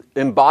Barnabas are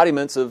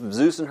embodiments of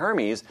Zeus and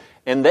Hermes,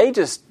 and they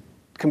just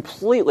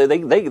completely,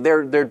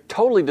 they're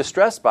totally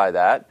distressed by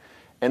that,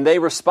 and they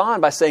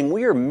respond by saying,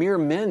 we are mere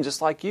men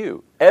just like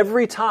you.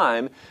 Every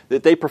time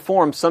that they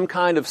perform some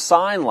kind of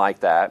sign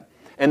like that,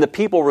 and the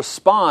people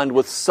respond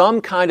with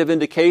some kind of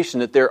indication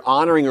that they're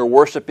honoring or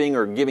worshiping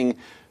or giving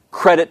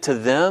credit to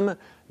them,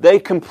 they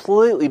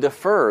completely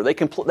defer.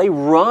 They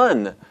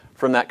run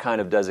from that kind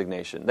of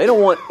designation. They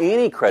don't want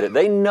any credit.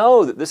 They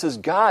know that this is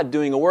God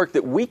doing a work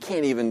that we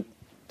can't even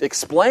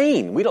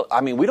explain. We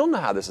don't know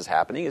how this is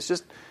happening. It's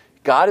just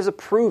God is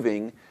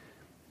approving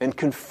and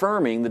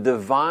confirming the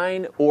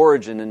divine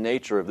origin and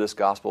nature of this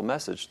gospel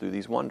message through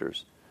these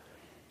wonders.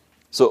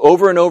 So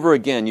over and over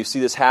again, you see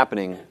this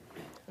happening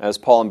as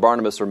Paul and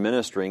Barnabas are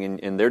ministering,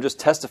 and they're just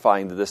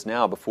testifying to this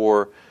now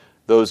before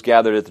those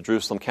gathered at the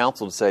Jerusalem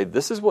Council to say,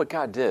 this is what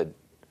God did.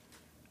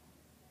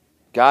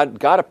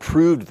 God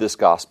approved this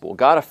gospel.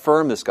 God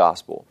affirmed this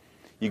gospel.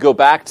 You go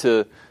back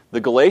to the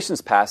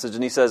Galatians passage,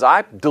 and he says,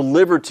 I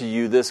delivered to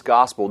you this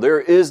gospel. There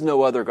is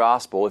no other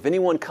gospel. If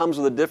anyone comes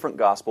with a different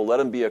gospel, let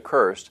him be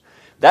accursed.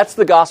 That's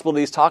the gospel that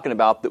he's talking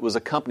about that was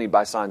accompanied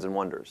by signs and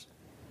wonders.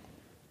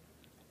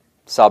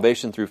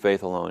 Salvation through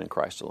faith alone in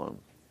Christ alone.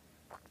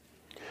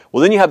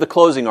 Well, then you have the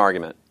closing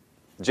argument.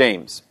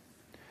 James.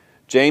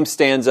 James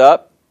stands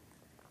up,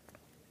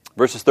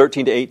 verses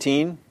 13 to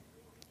 18,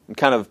 and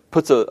kind of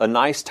puts a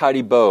nice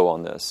tidy bow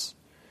on this.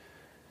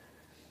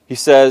 It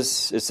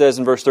says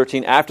in verse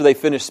 13, after they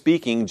finished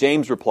speaking,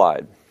 James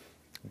replied,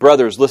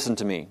 brothers, listen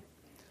to me.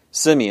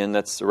 Simeon,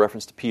 that's a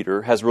reference to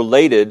Peter, has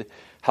related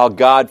how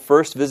God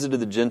first visited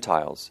the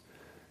Gentiles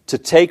to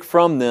take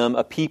from them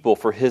a people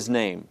for his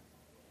name.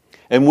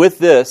 And with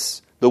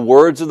this, the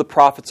words of the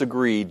prophets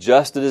agree,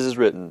 just as it is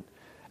written,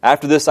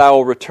 after this I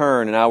will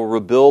return, and I will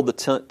rebuild the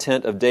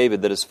tent of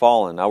David that is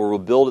fallen. I will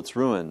rebuild its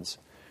ruins,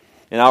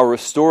 and I will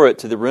restore it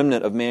to the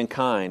remnant of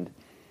mankind,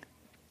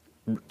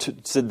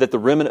 so that the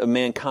remnant of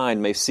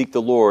mankind may seek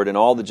the Lord, and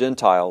all the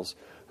Gentiles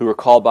who are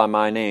called by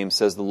my name,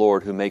 says the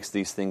Lord, who makes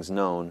these things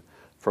known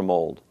from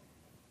old.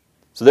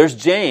 So there's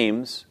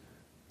James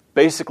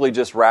basically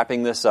just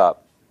wrapping this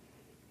up.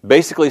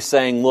 Basically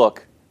saying,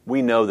 look,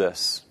 we know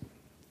this.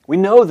 We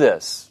know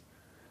this.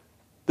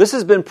 This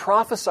has been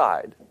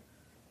prophesied.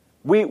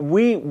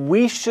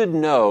 We should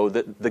know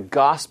that the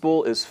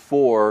gospel is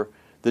for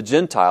the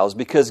Gentiles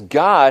because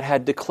God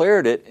had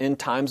declared it in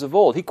times of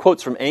old. He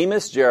quotes from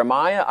Amos,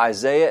 Jeremiah,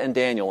 Isaiah, and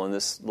Daniel in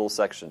this little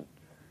section.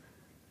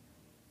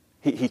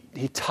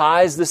 He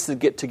ties this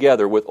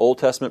together with Old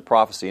Testament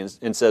prophecy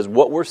and says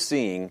what we're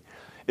seeing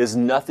is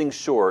nothing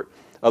short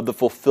of the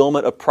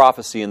fulfillment of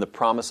prophecy and the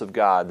promise of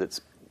God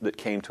that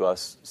came to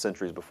us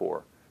centuries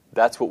before.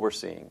 That's what we're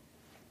seeing.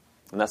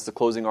 And that's the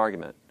closing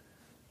argument.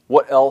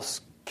 What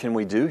else can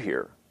we do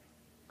here?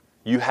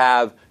 You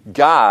have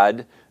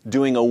God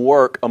doing a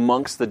work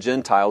amongst the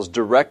Gentiles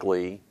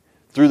directly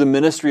through the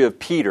ministry of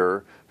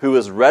Peter, who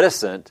is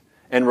reticent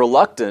and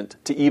reluctant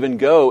to even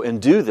go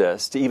and do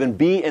this, to even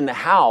be in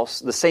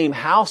the same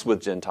house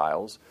with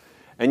Gentiles,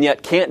 and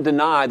yet can't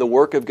deny the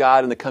work of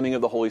God and the coming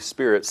of the Holy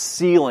Spirit,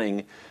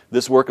 sealing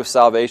this work of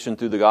salvation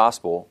through the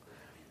gospel.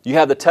 You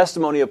have the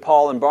testimony of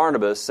Paul and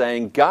Barnabas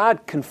saying,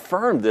 God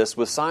confirmed this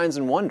with signs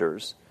and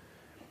wonders.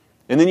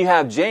 And then you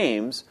have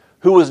James,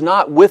 who was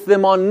not with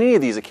them on any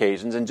of these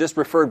occasions and just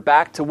referred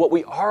back to what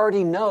we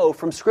already know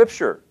from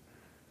Scripture.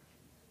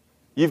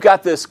 You've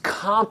got this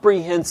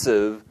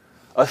comprehensive,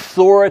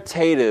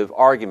 authoritative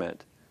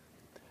argument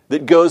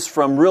that goes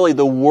from really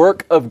the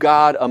work of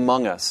God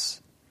among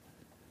us,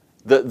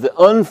 the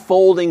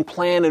unfolding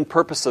plan and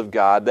purpose of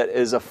God that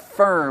is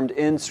affirmed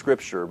in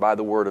Scripture by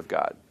the Word of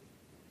God.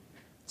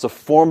 It's a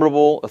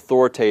formidable,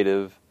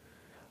 authoritative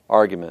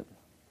argument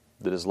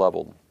that is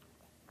leveled.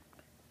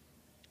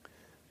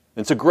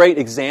 It's a great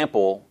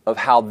example of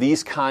how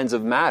these kinds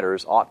of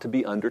matters ought to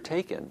be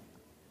undertaken.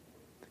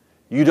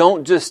 You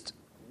don't just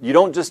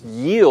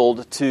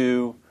yield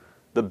to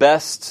the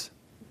best,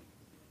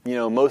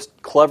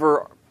 most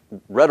clever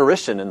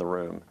rhetorician in the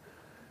room.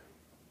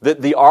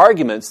 The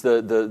arguments,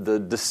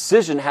 the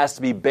decision has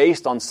to be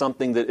based on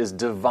something that is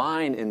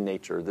divine in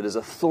nature, that is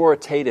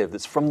authoritative,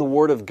 that's from the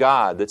Word of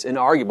God, that's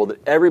inarguable,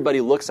 that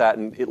everybody looks at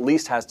and at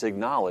least has to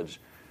acknowledge.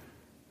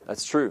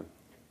 That's true.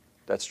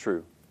 That's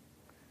true.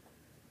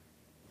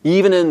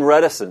 Even in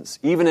reticence,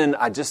 even in,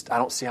 I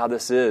don't see how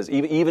this is,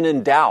 even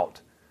in doubt,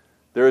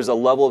 there is a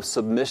level of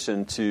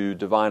submission to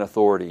divine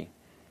authority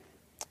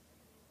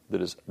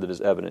that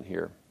is evident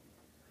here.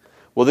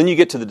 Well, then you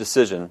get to the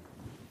decision.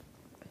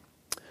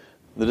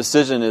 The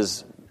decision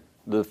is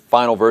the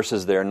final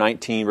verses there,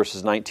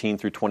 verses 19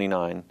 through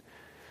 29.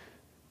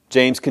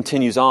 James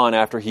continues on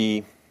after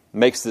he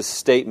makes this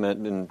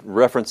statement and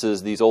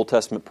references these Old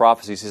Testament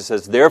prophecies. He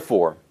says,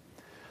 therefore,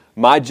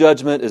 My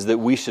judgment is that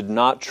we should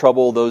not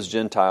trouble those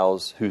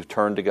Gentiles who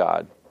turn to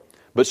God,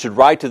 but should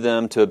write to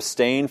them to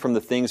abstain from the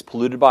things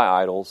polluted by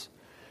idols,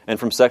 and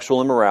from sexual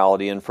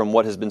immorality, and from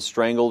what has been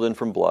strangled, and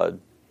from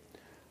blood.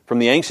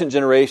 From ancient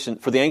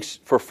generations,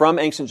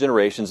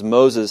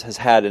 Moses has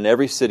had in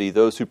every city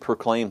those who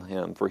proclaim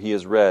him, for he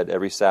is read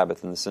every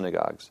Sabbath in the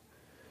synagogues.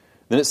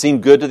 Then it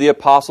seemed good to the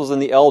apostles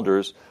and the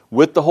elders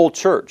with the whole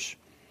church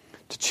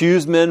to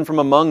choose men from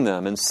among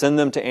them and send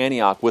them to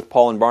Antioch with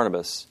Paul and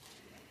Barnabas.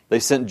 They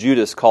sent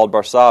Judas, called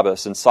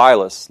Barsabbas, and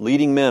Silas,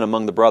 leading men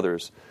among the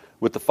brothers,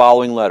 with the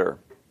following letter.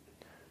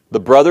 The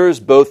brothers,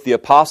 both the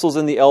apostles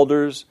and the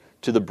elders,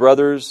 to the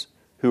brothers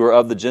who are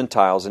of the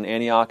Gentiles in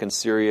Antioch and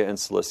Syria and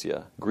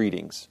Cilicia,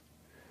 greetings.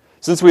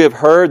 Since we have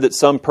heard that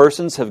some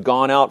persons have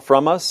gone out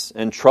from us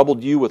and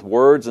troubled you with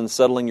words and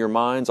settling your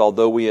minds,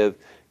 although we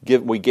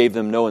gave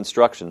them no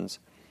instructions,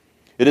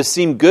 it has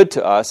seemed good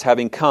to us,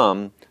 having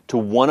come to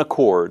one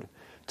accord,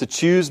 to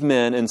choose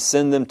men and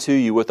send them to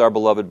you with our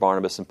beloved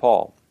Barnabas and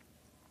Paul,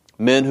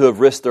 men who have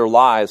risked their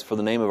lives for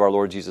the name of our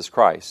Lord Jesus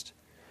Christ.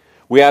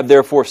 We have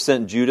therefore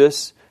sent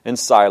Judas and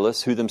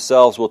Silas, who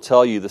themselves will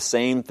tell you the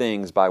same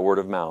things by word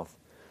of mouth.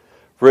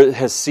 For it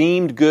has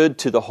seemed good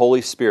to the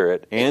Holy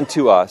Spirit and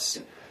to us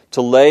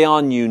to lay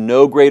on you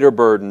no greater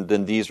burden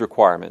than these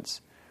requirements,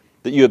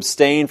 that you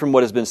abstain from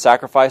what has been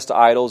sacrificed to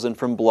idols, and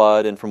from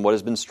blood, and from what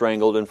has been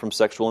strangled, and from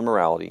sexual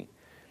immorality.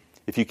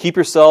 If you keep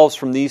yourselves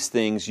from these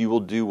things, you will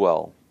do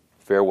well.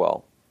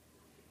 Farewell.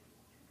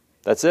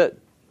 That's it.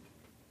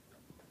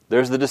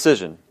 There's the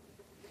decision.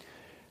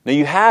 Now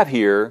you have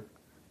here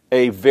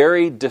a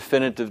very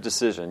definitive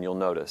decision, you'll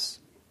notice.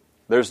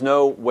 There's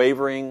no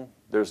wavering,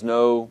 there's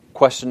no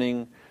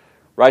questioning.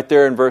 Right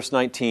there in verse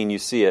 19, you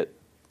see it.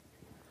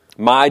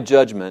 My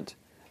judgment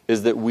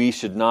is that we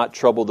should not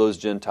trouble those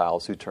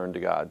Gentiles who turn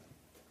to God.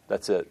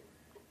 That's it.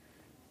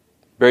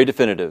 Very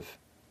definitive.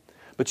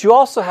 But you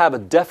also have a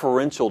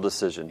deferential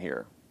decision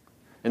here.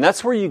 And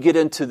that's where you get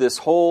into this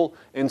whole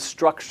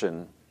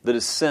instruction that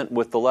is sent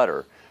with the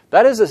letter.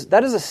 That is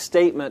a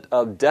statement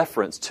of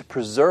deference to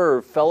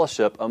preserve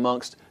fellowship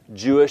amongst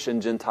Jewish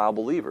and Gentile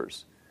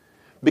believers.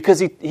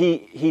 Because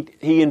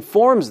he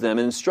informs them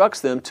and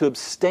instructs them to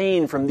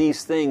abstain from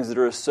these things that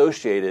are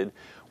associated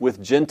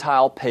with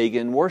Gentile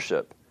pagan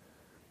worship.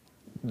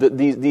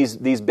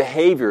 These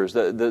behaviors,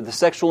 the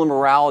sexual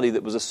immorality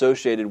that was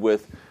associated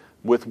with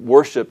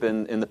worship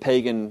in the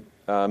pagan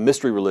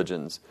mystery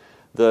religions,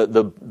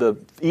 the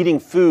eating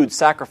food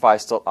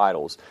sacrificed to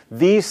idols.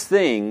 These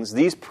things,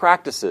 these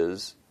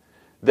practices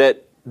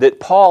that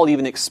Paul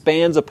even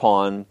expands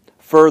upon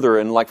further,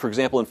 and like for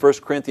example in 1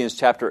 Corinthians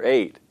chapter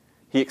 8,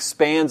 he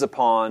expands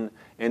upon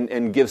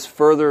and gives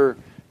further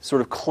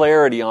sort of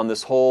clarity on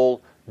this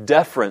whole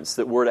deference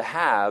that we're to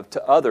have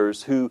to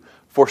others who,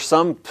 for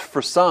some,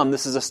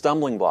 this is a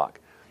stumbling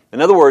block.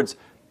 In other words,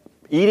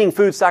 eating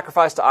food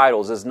sacrificed to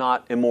idols is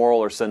not immoral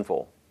or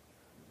sinful.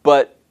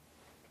 But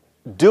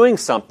doing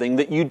something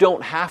that you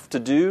don't have to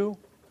do,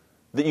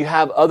 that you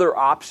have other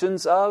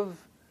options of,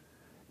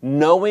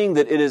 knowing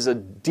that it is a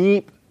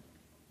deep,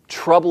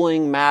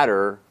 troubling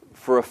matter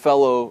for a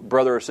fellow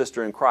brother or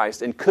sister in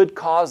Christ and could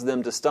cause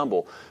them to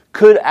stumble,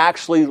 could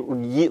actually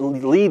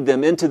lead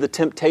them into the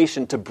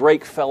temptation to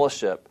break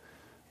fellowship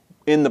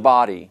in the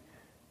body.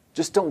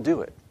 Just don't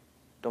do it.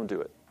 Don't do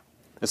it.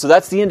 And so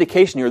that's the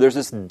indication here. There's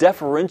this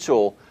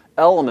deferential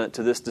element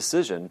to this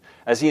decision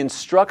as he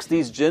instructs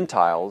these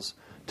Gentiles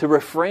to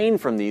refrain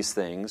from these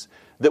things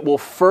that will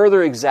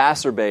further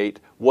exacerbate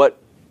what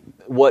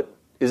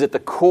is at the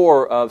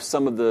core of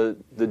some of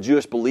the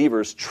Jewish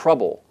believers'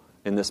 trouble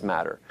in this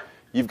matter.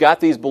 You've got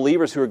these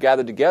believers who are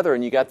gathered together,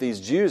 and you got these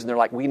Jews, and they're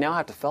like, we now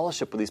have to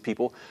fellowship with these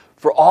people.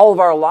 For all of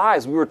our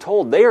lives, we were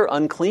told they are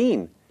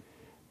unclean.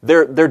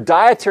 Their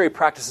dietary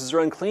practices are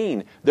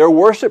unclean. Their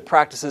worship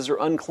practices are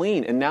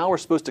unclean. And now we're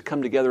supposed to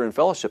come together in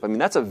fellowship. I mean,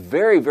 that's a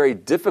very, very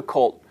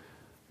difficult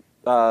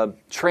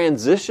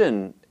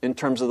transition in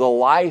terms of the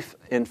life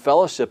and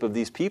fellowship of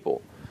these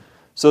people.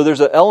 So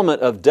there's an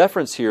element of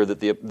deference here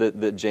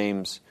that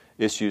James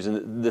issues,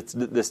 and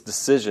this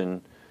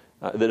decision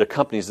that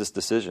accompanies this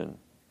decision.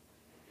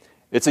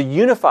 It's a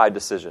unified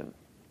decision.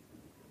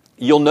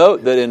 You'll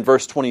note that in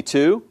verse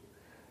 22,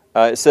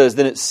 it says,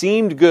 Then it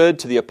seemed good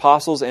to the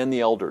apostles and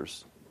the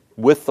elders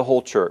with the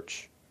whole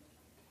church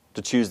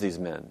to choose these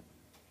men.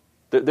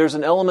 There's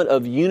an element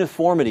of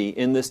uniformity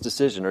in this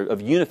decision, or of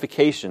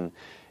unification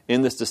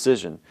in this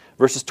decision.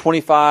 Verses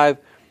 25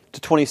 to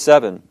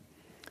 27,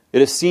 It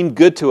has seemed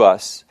good to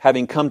us,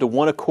 having come to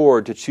one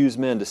accord, to choose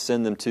men to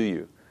send them to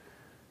you.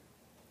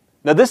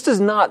 Now this does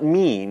not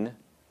mean,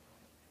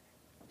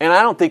 and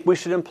I don't think we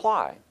should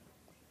imply,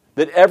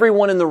 that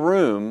everyone in the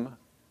room,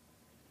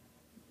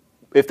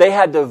 if they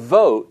had to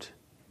vote,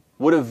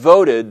 would have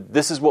voted,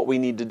 this is what we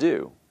need to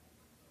do.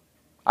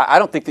 I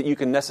don't think that you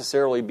can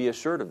necessarily be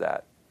assured of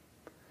that.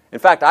 In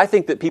fact, I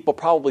think that people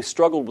probably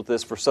struggled with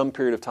this for some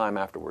period of time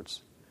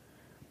afterwards.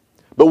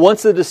 But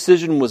once the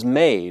decision was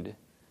made,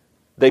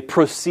 they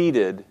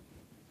proceeded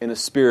in a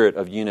spirit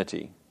of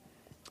unity.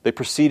 They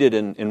proceeded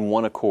in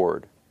one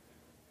accord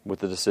with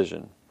the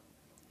decision.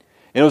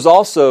 And it was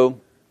also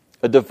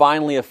a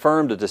divinely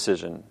affirmed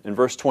decision. In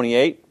verse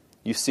 28,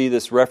 you see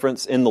this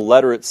reference in the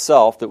letter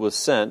itself that was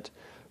sent.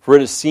 For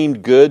it has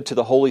seemed good to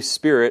the Holy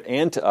Spirit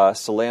and to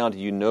us to lay onto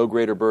you no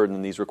greater burden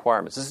than these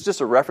requirements. This is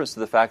just a reference to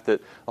the fact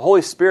that the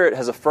Holy Spirit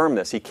has affirmed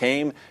this. He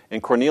came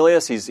in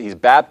Cornelius. He's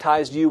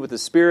baptized you with the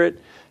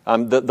Spirit.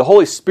 The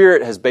Holy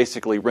Spirit has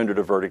basically rendered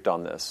a verdict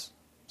on this.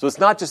 So it's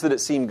not just that it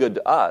seemed good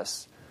to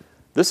us.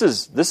 This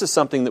is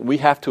something that we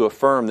have to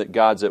affirm that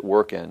God's at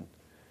work in.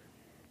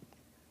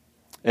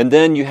 And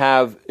then you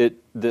have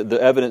the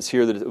evidence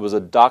here that it was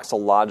a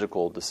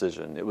doxological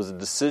decision. It was a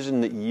decision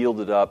that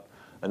yielded up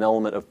an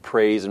element of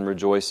praise and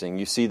rejoicing.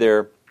 You see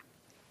there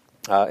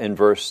in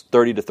verse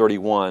 30 to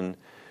 31,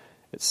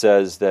 it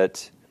says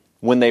that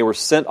when they were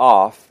sent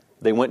off,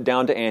 they went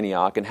down to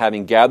Antioch, and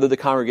having gathered the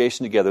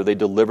congregation together, they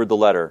delivered the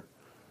letter.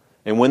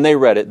 And when they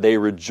read it, they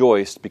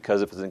rejoiced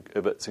because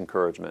of its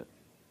encouragement.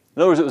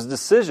 In other words, it was a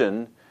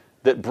decision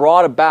that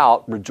brought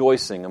about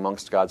rejoicing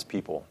amongst God's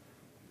people.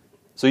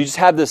 So you just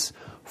have this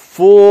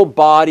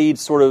full-bodied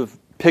sort of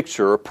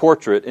picture or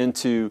portrait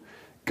into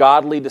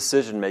godly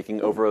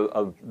decision-making over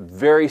a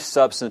very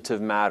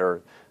substantive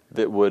matter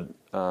that would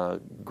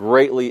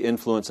greatly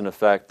influence and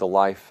affect the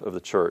life of the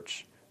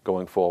church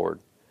going forward.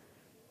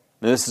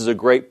 And this is a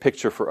great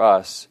picture for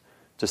us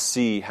to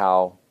see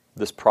how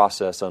this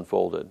process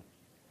unfolded.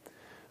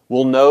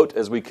 We'll note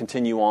as we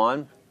continue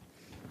on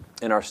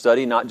in our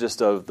study, not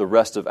just of the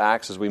rest of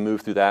Acts as we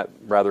move through that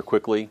rather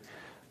quickly,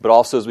 but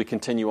also as we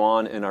continue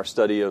on in our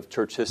study of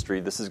church history.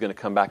 This is going to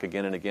come back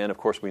again and again. Of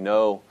course, we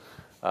know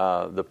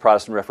the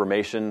Protestant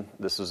Reformation,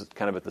 this was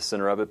kind of at the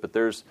center of it, but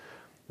there's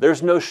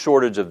no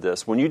shortage of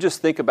this. When you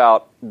just think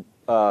about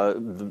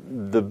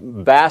the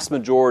vast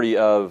majority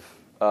of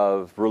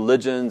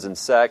religions and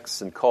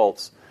sects and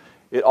cults,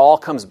 it all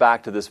comes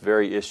back to this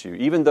very issue.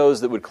 Even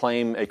those that would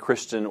claim a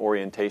Christian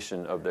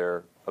orientation of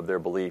their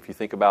belief. You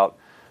think about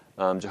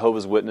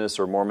Jehovah's Witness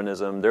or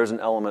Mormonism, there's an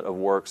element of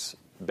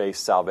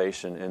works-based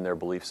salvation in their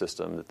belief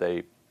system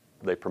that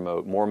they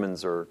promote.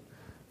 Mormons are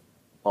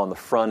on the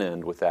front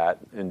end with that,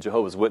 and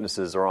Jehovah's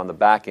Witnesses are on the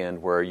back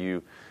end where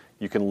you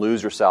can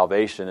lose your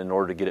salvation. In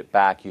order to get it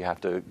back, you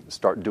have to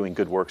start doing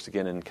good works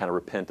again and kind of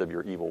repent of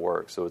your evil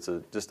works. So it's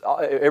just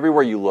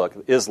everywhere you look.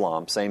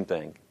 Islam, same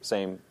thing,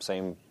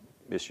 same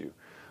issue.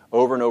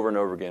 Over and over and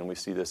over again, we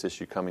see this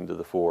issue coming to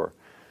the fore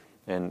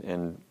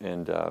and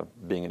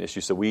being an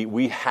issue. So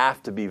we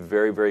have to be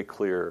very, very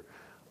clear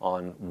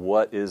on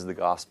what is the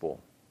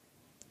gospel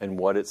and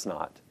what it's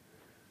not.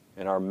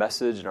 And our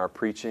message and our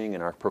preaching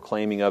and our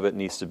proclaiming of it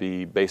needs to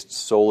be based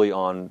solely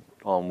on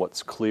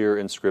what's clear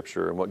in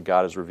Scripture and what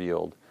God has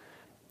revealed.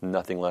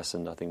 Nothing less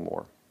and nothing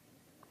more.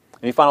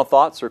 Any final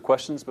thoughts or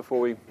questions before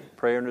we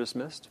pray and are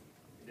dismissed?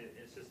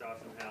 It's just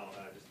awesome how,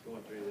 just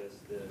going through this,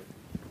 the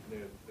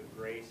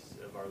grace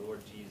of our Lord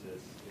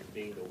Jesus is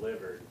being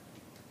delivered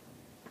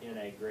in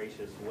a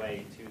gracious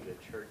way to the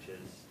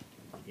churches.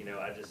 You know,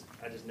 I just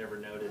never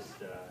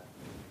noticed...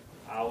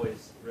 I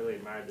always really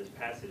admired this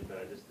passage, but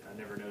I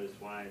never noticed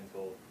why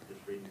until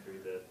just reading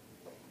through it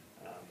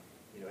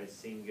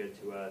seemed good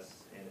to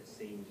us, and it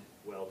seemed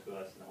well to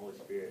us in the Holy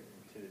Spirit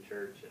and to the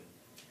church, and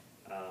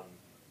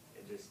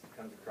it just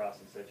comes across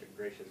in such a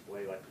gracious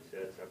way, like you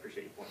said. So I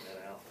appreciate you pointing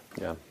that out.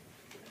 Yeah.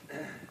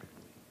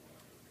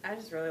 I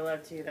just really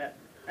love too that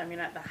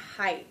at the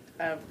height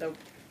of the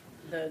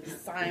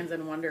signs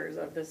and wonders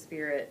of the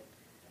Spirit,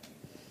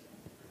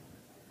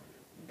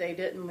 they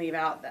didn't leave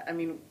out that.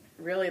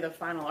 Really the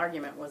final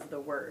argument was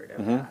the Word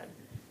of God.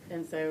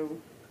 And so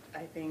I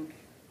think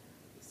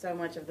so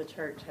much of the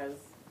church has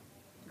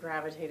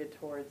gravitated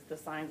towards the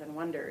signs and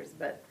wonders,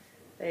 but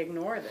they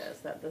ignore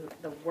this, that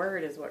the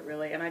Word is what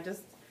really, and I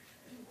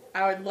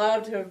would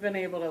love to have been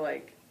able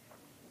to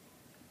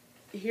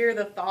hear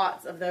the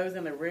thoughts of those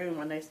in the room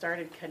when they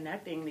started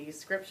connecting these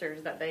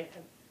scriptures that they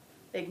have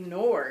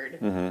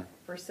ignored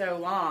for so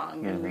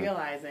long and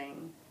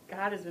realizing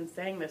God has been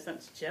saying this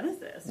since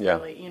Genesis,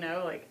 really,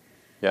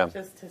 Yeah.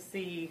 Just to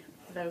see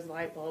those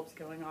light bulbs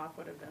going off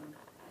would have been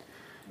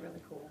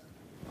really cool.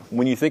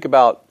 When you think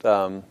about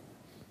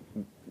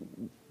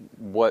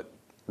what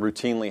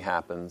routinely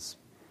happens,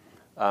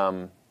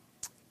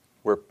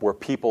 where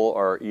people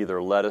are either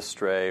led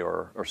astray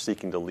or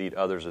seeking to lead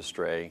others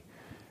astray,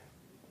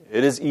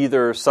 it is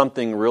either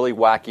something really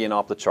wacky and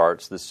off the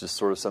charts that's just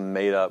sort of some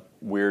made-up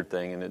weird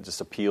thing, and it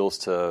just appeals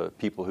to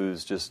people who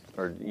just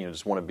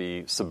want to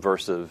be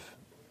subversive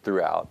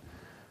throughout.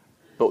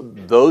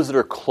 But those that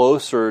are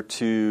closer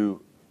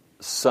to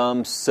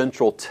some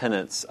central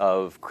tenets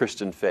of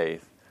Christian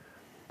faith,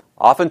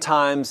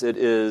 oftentimes it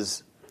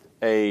is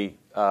a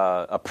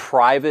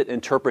private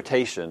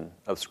interpretation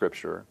of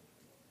Scripture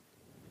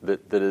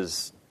that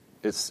is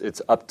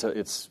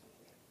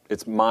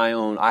it's my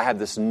own. I have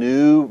this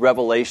new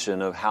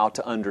revelation of how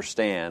to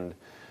understand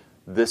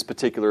this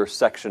particular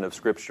section of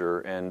Scripture,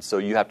 and so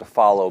you have to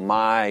follow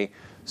my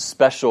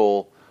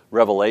special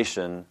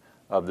revelation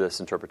of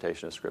this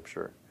interpretation of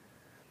Scripture.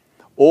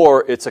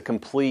 Or it's a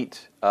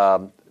complete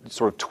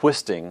sort of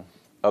twisting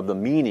of the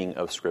meaning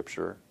of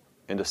Scripture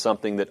into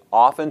something that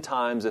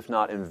oftentimes, if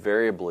not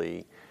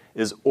invariably,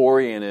 is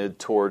oriented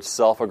towards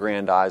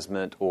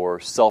self-aggrandizement or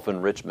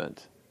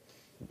self-enrichment,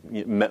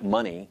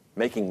 money,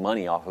 making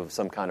money off of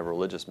some kind of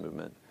religious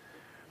movement.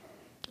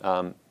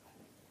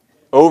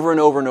 Over and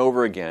over and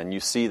over again, you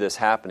see this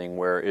happening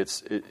where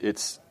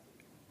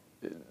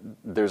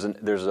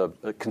there's a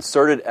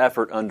concerted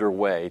effort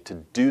underway to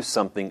do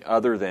something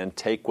other than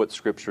take what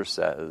Scripture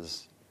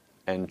says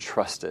and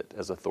trust it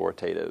as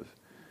authoritative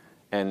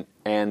and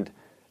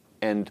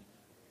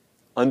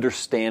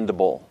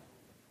understandable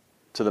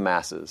to the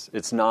masses.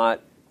 It's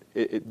not.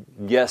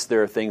 Yes,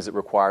 there are things that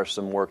require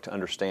some work to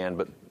understand,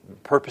 but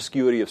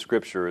perspicuity of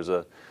Scripture is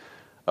a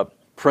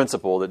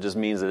principle that just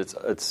means that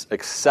it's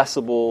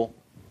accessible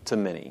to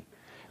many.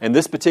 And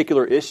this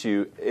particular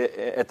issue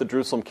at the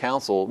Jerusalem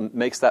Council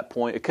makes that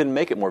point. It couldn't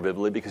make it more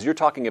vividly because you're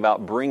talking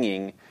about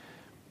bringing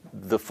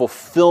the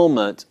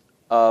fulfillment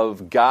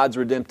of God's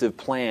redemptive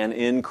plan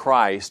in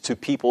Christ to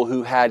people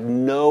who had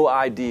no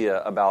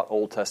idea about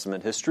Old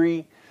Testament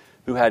history,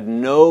 who had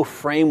no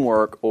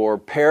framework or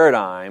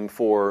paradigm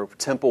for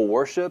temple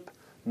worship.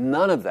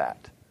 None of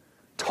that.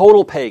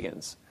 Total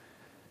pagans.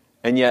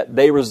 And yet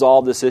they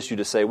resolve this issue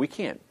to say, we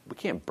can't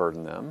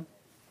burden them.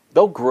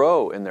 They'll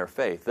grow in their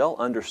faith. They'll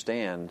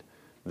understand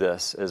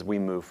this as we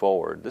move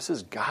forward. This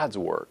is God's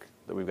work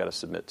that we've got to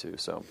submit to.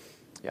 So,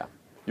 yeah.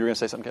 You were going to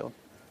say something, Caleb?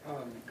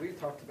 We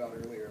talked about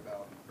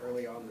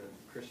early on the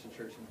Christian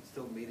church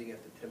still meeting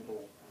at the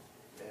temple,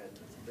 and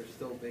there's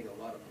still being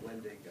a lot of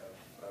blending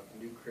of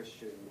new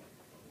Christian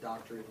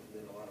doctrine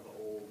and then a lot of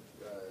old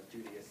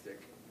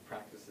Judaistic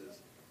practices.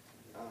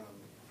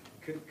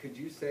 Could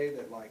you say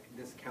that like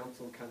this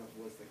council kind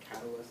of was the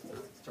catalyst to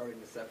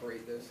starting to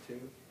separate those two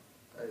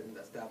and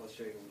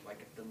establishing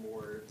like the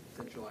more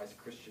centralized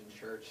Christian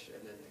church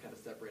and then kind of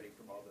separating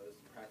from all those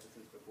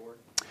practices before?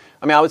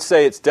 I mean, I would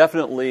say it's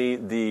definitely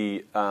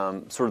the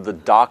sort of the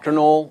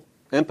doctrinal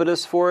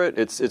impetus for it.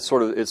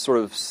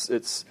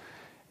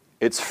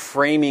 It's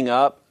framing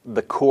up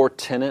the core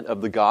tenet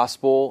of the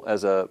gospel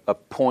as a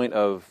point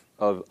of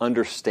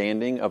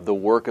understanding of the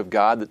work of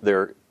God that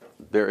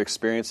they're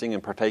experiencing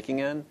and partaking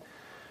in.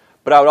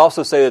 But I would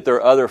also say that there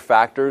are other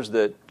factors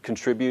that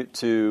contribute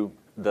to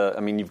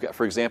you've got,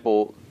 for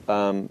example,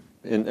 in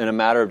a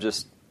matter of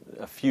just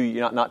a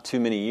few, not too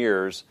many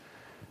years,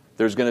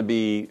 there's going to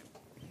be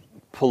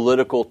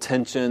political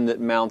tension that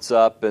mounts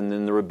up, and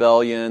then the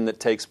rebellion that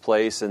takes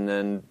place, and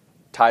then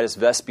Titus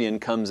Vespasian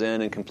comes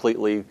in and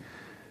completely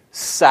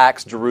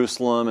sacks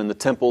Jerusalem, and the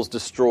temple's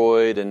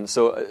destroyed, and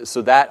so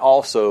that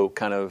also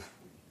kind of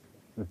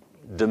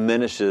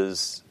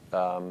diminishes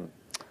the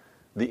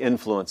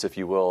influence, if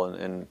you will,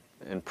 and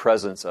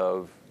presence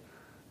of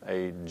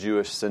a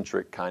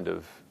Jewish-centric kind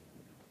of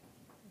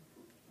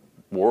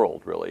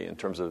world, really, in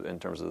terms of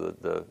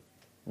the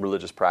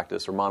religious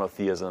practice or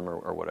monotheism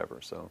or whatever.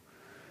 So,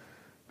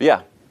 but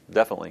yeah,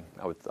 definitely,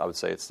 I would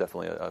say it's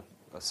definitely a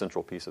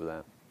central piece of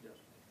that.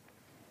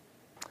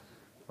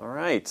 All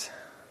right.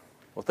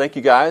 Well, thank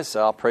you guys.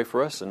 I'll pray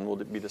for us, and we'll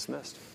be dismissed.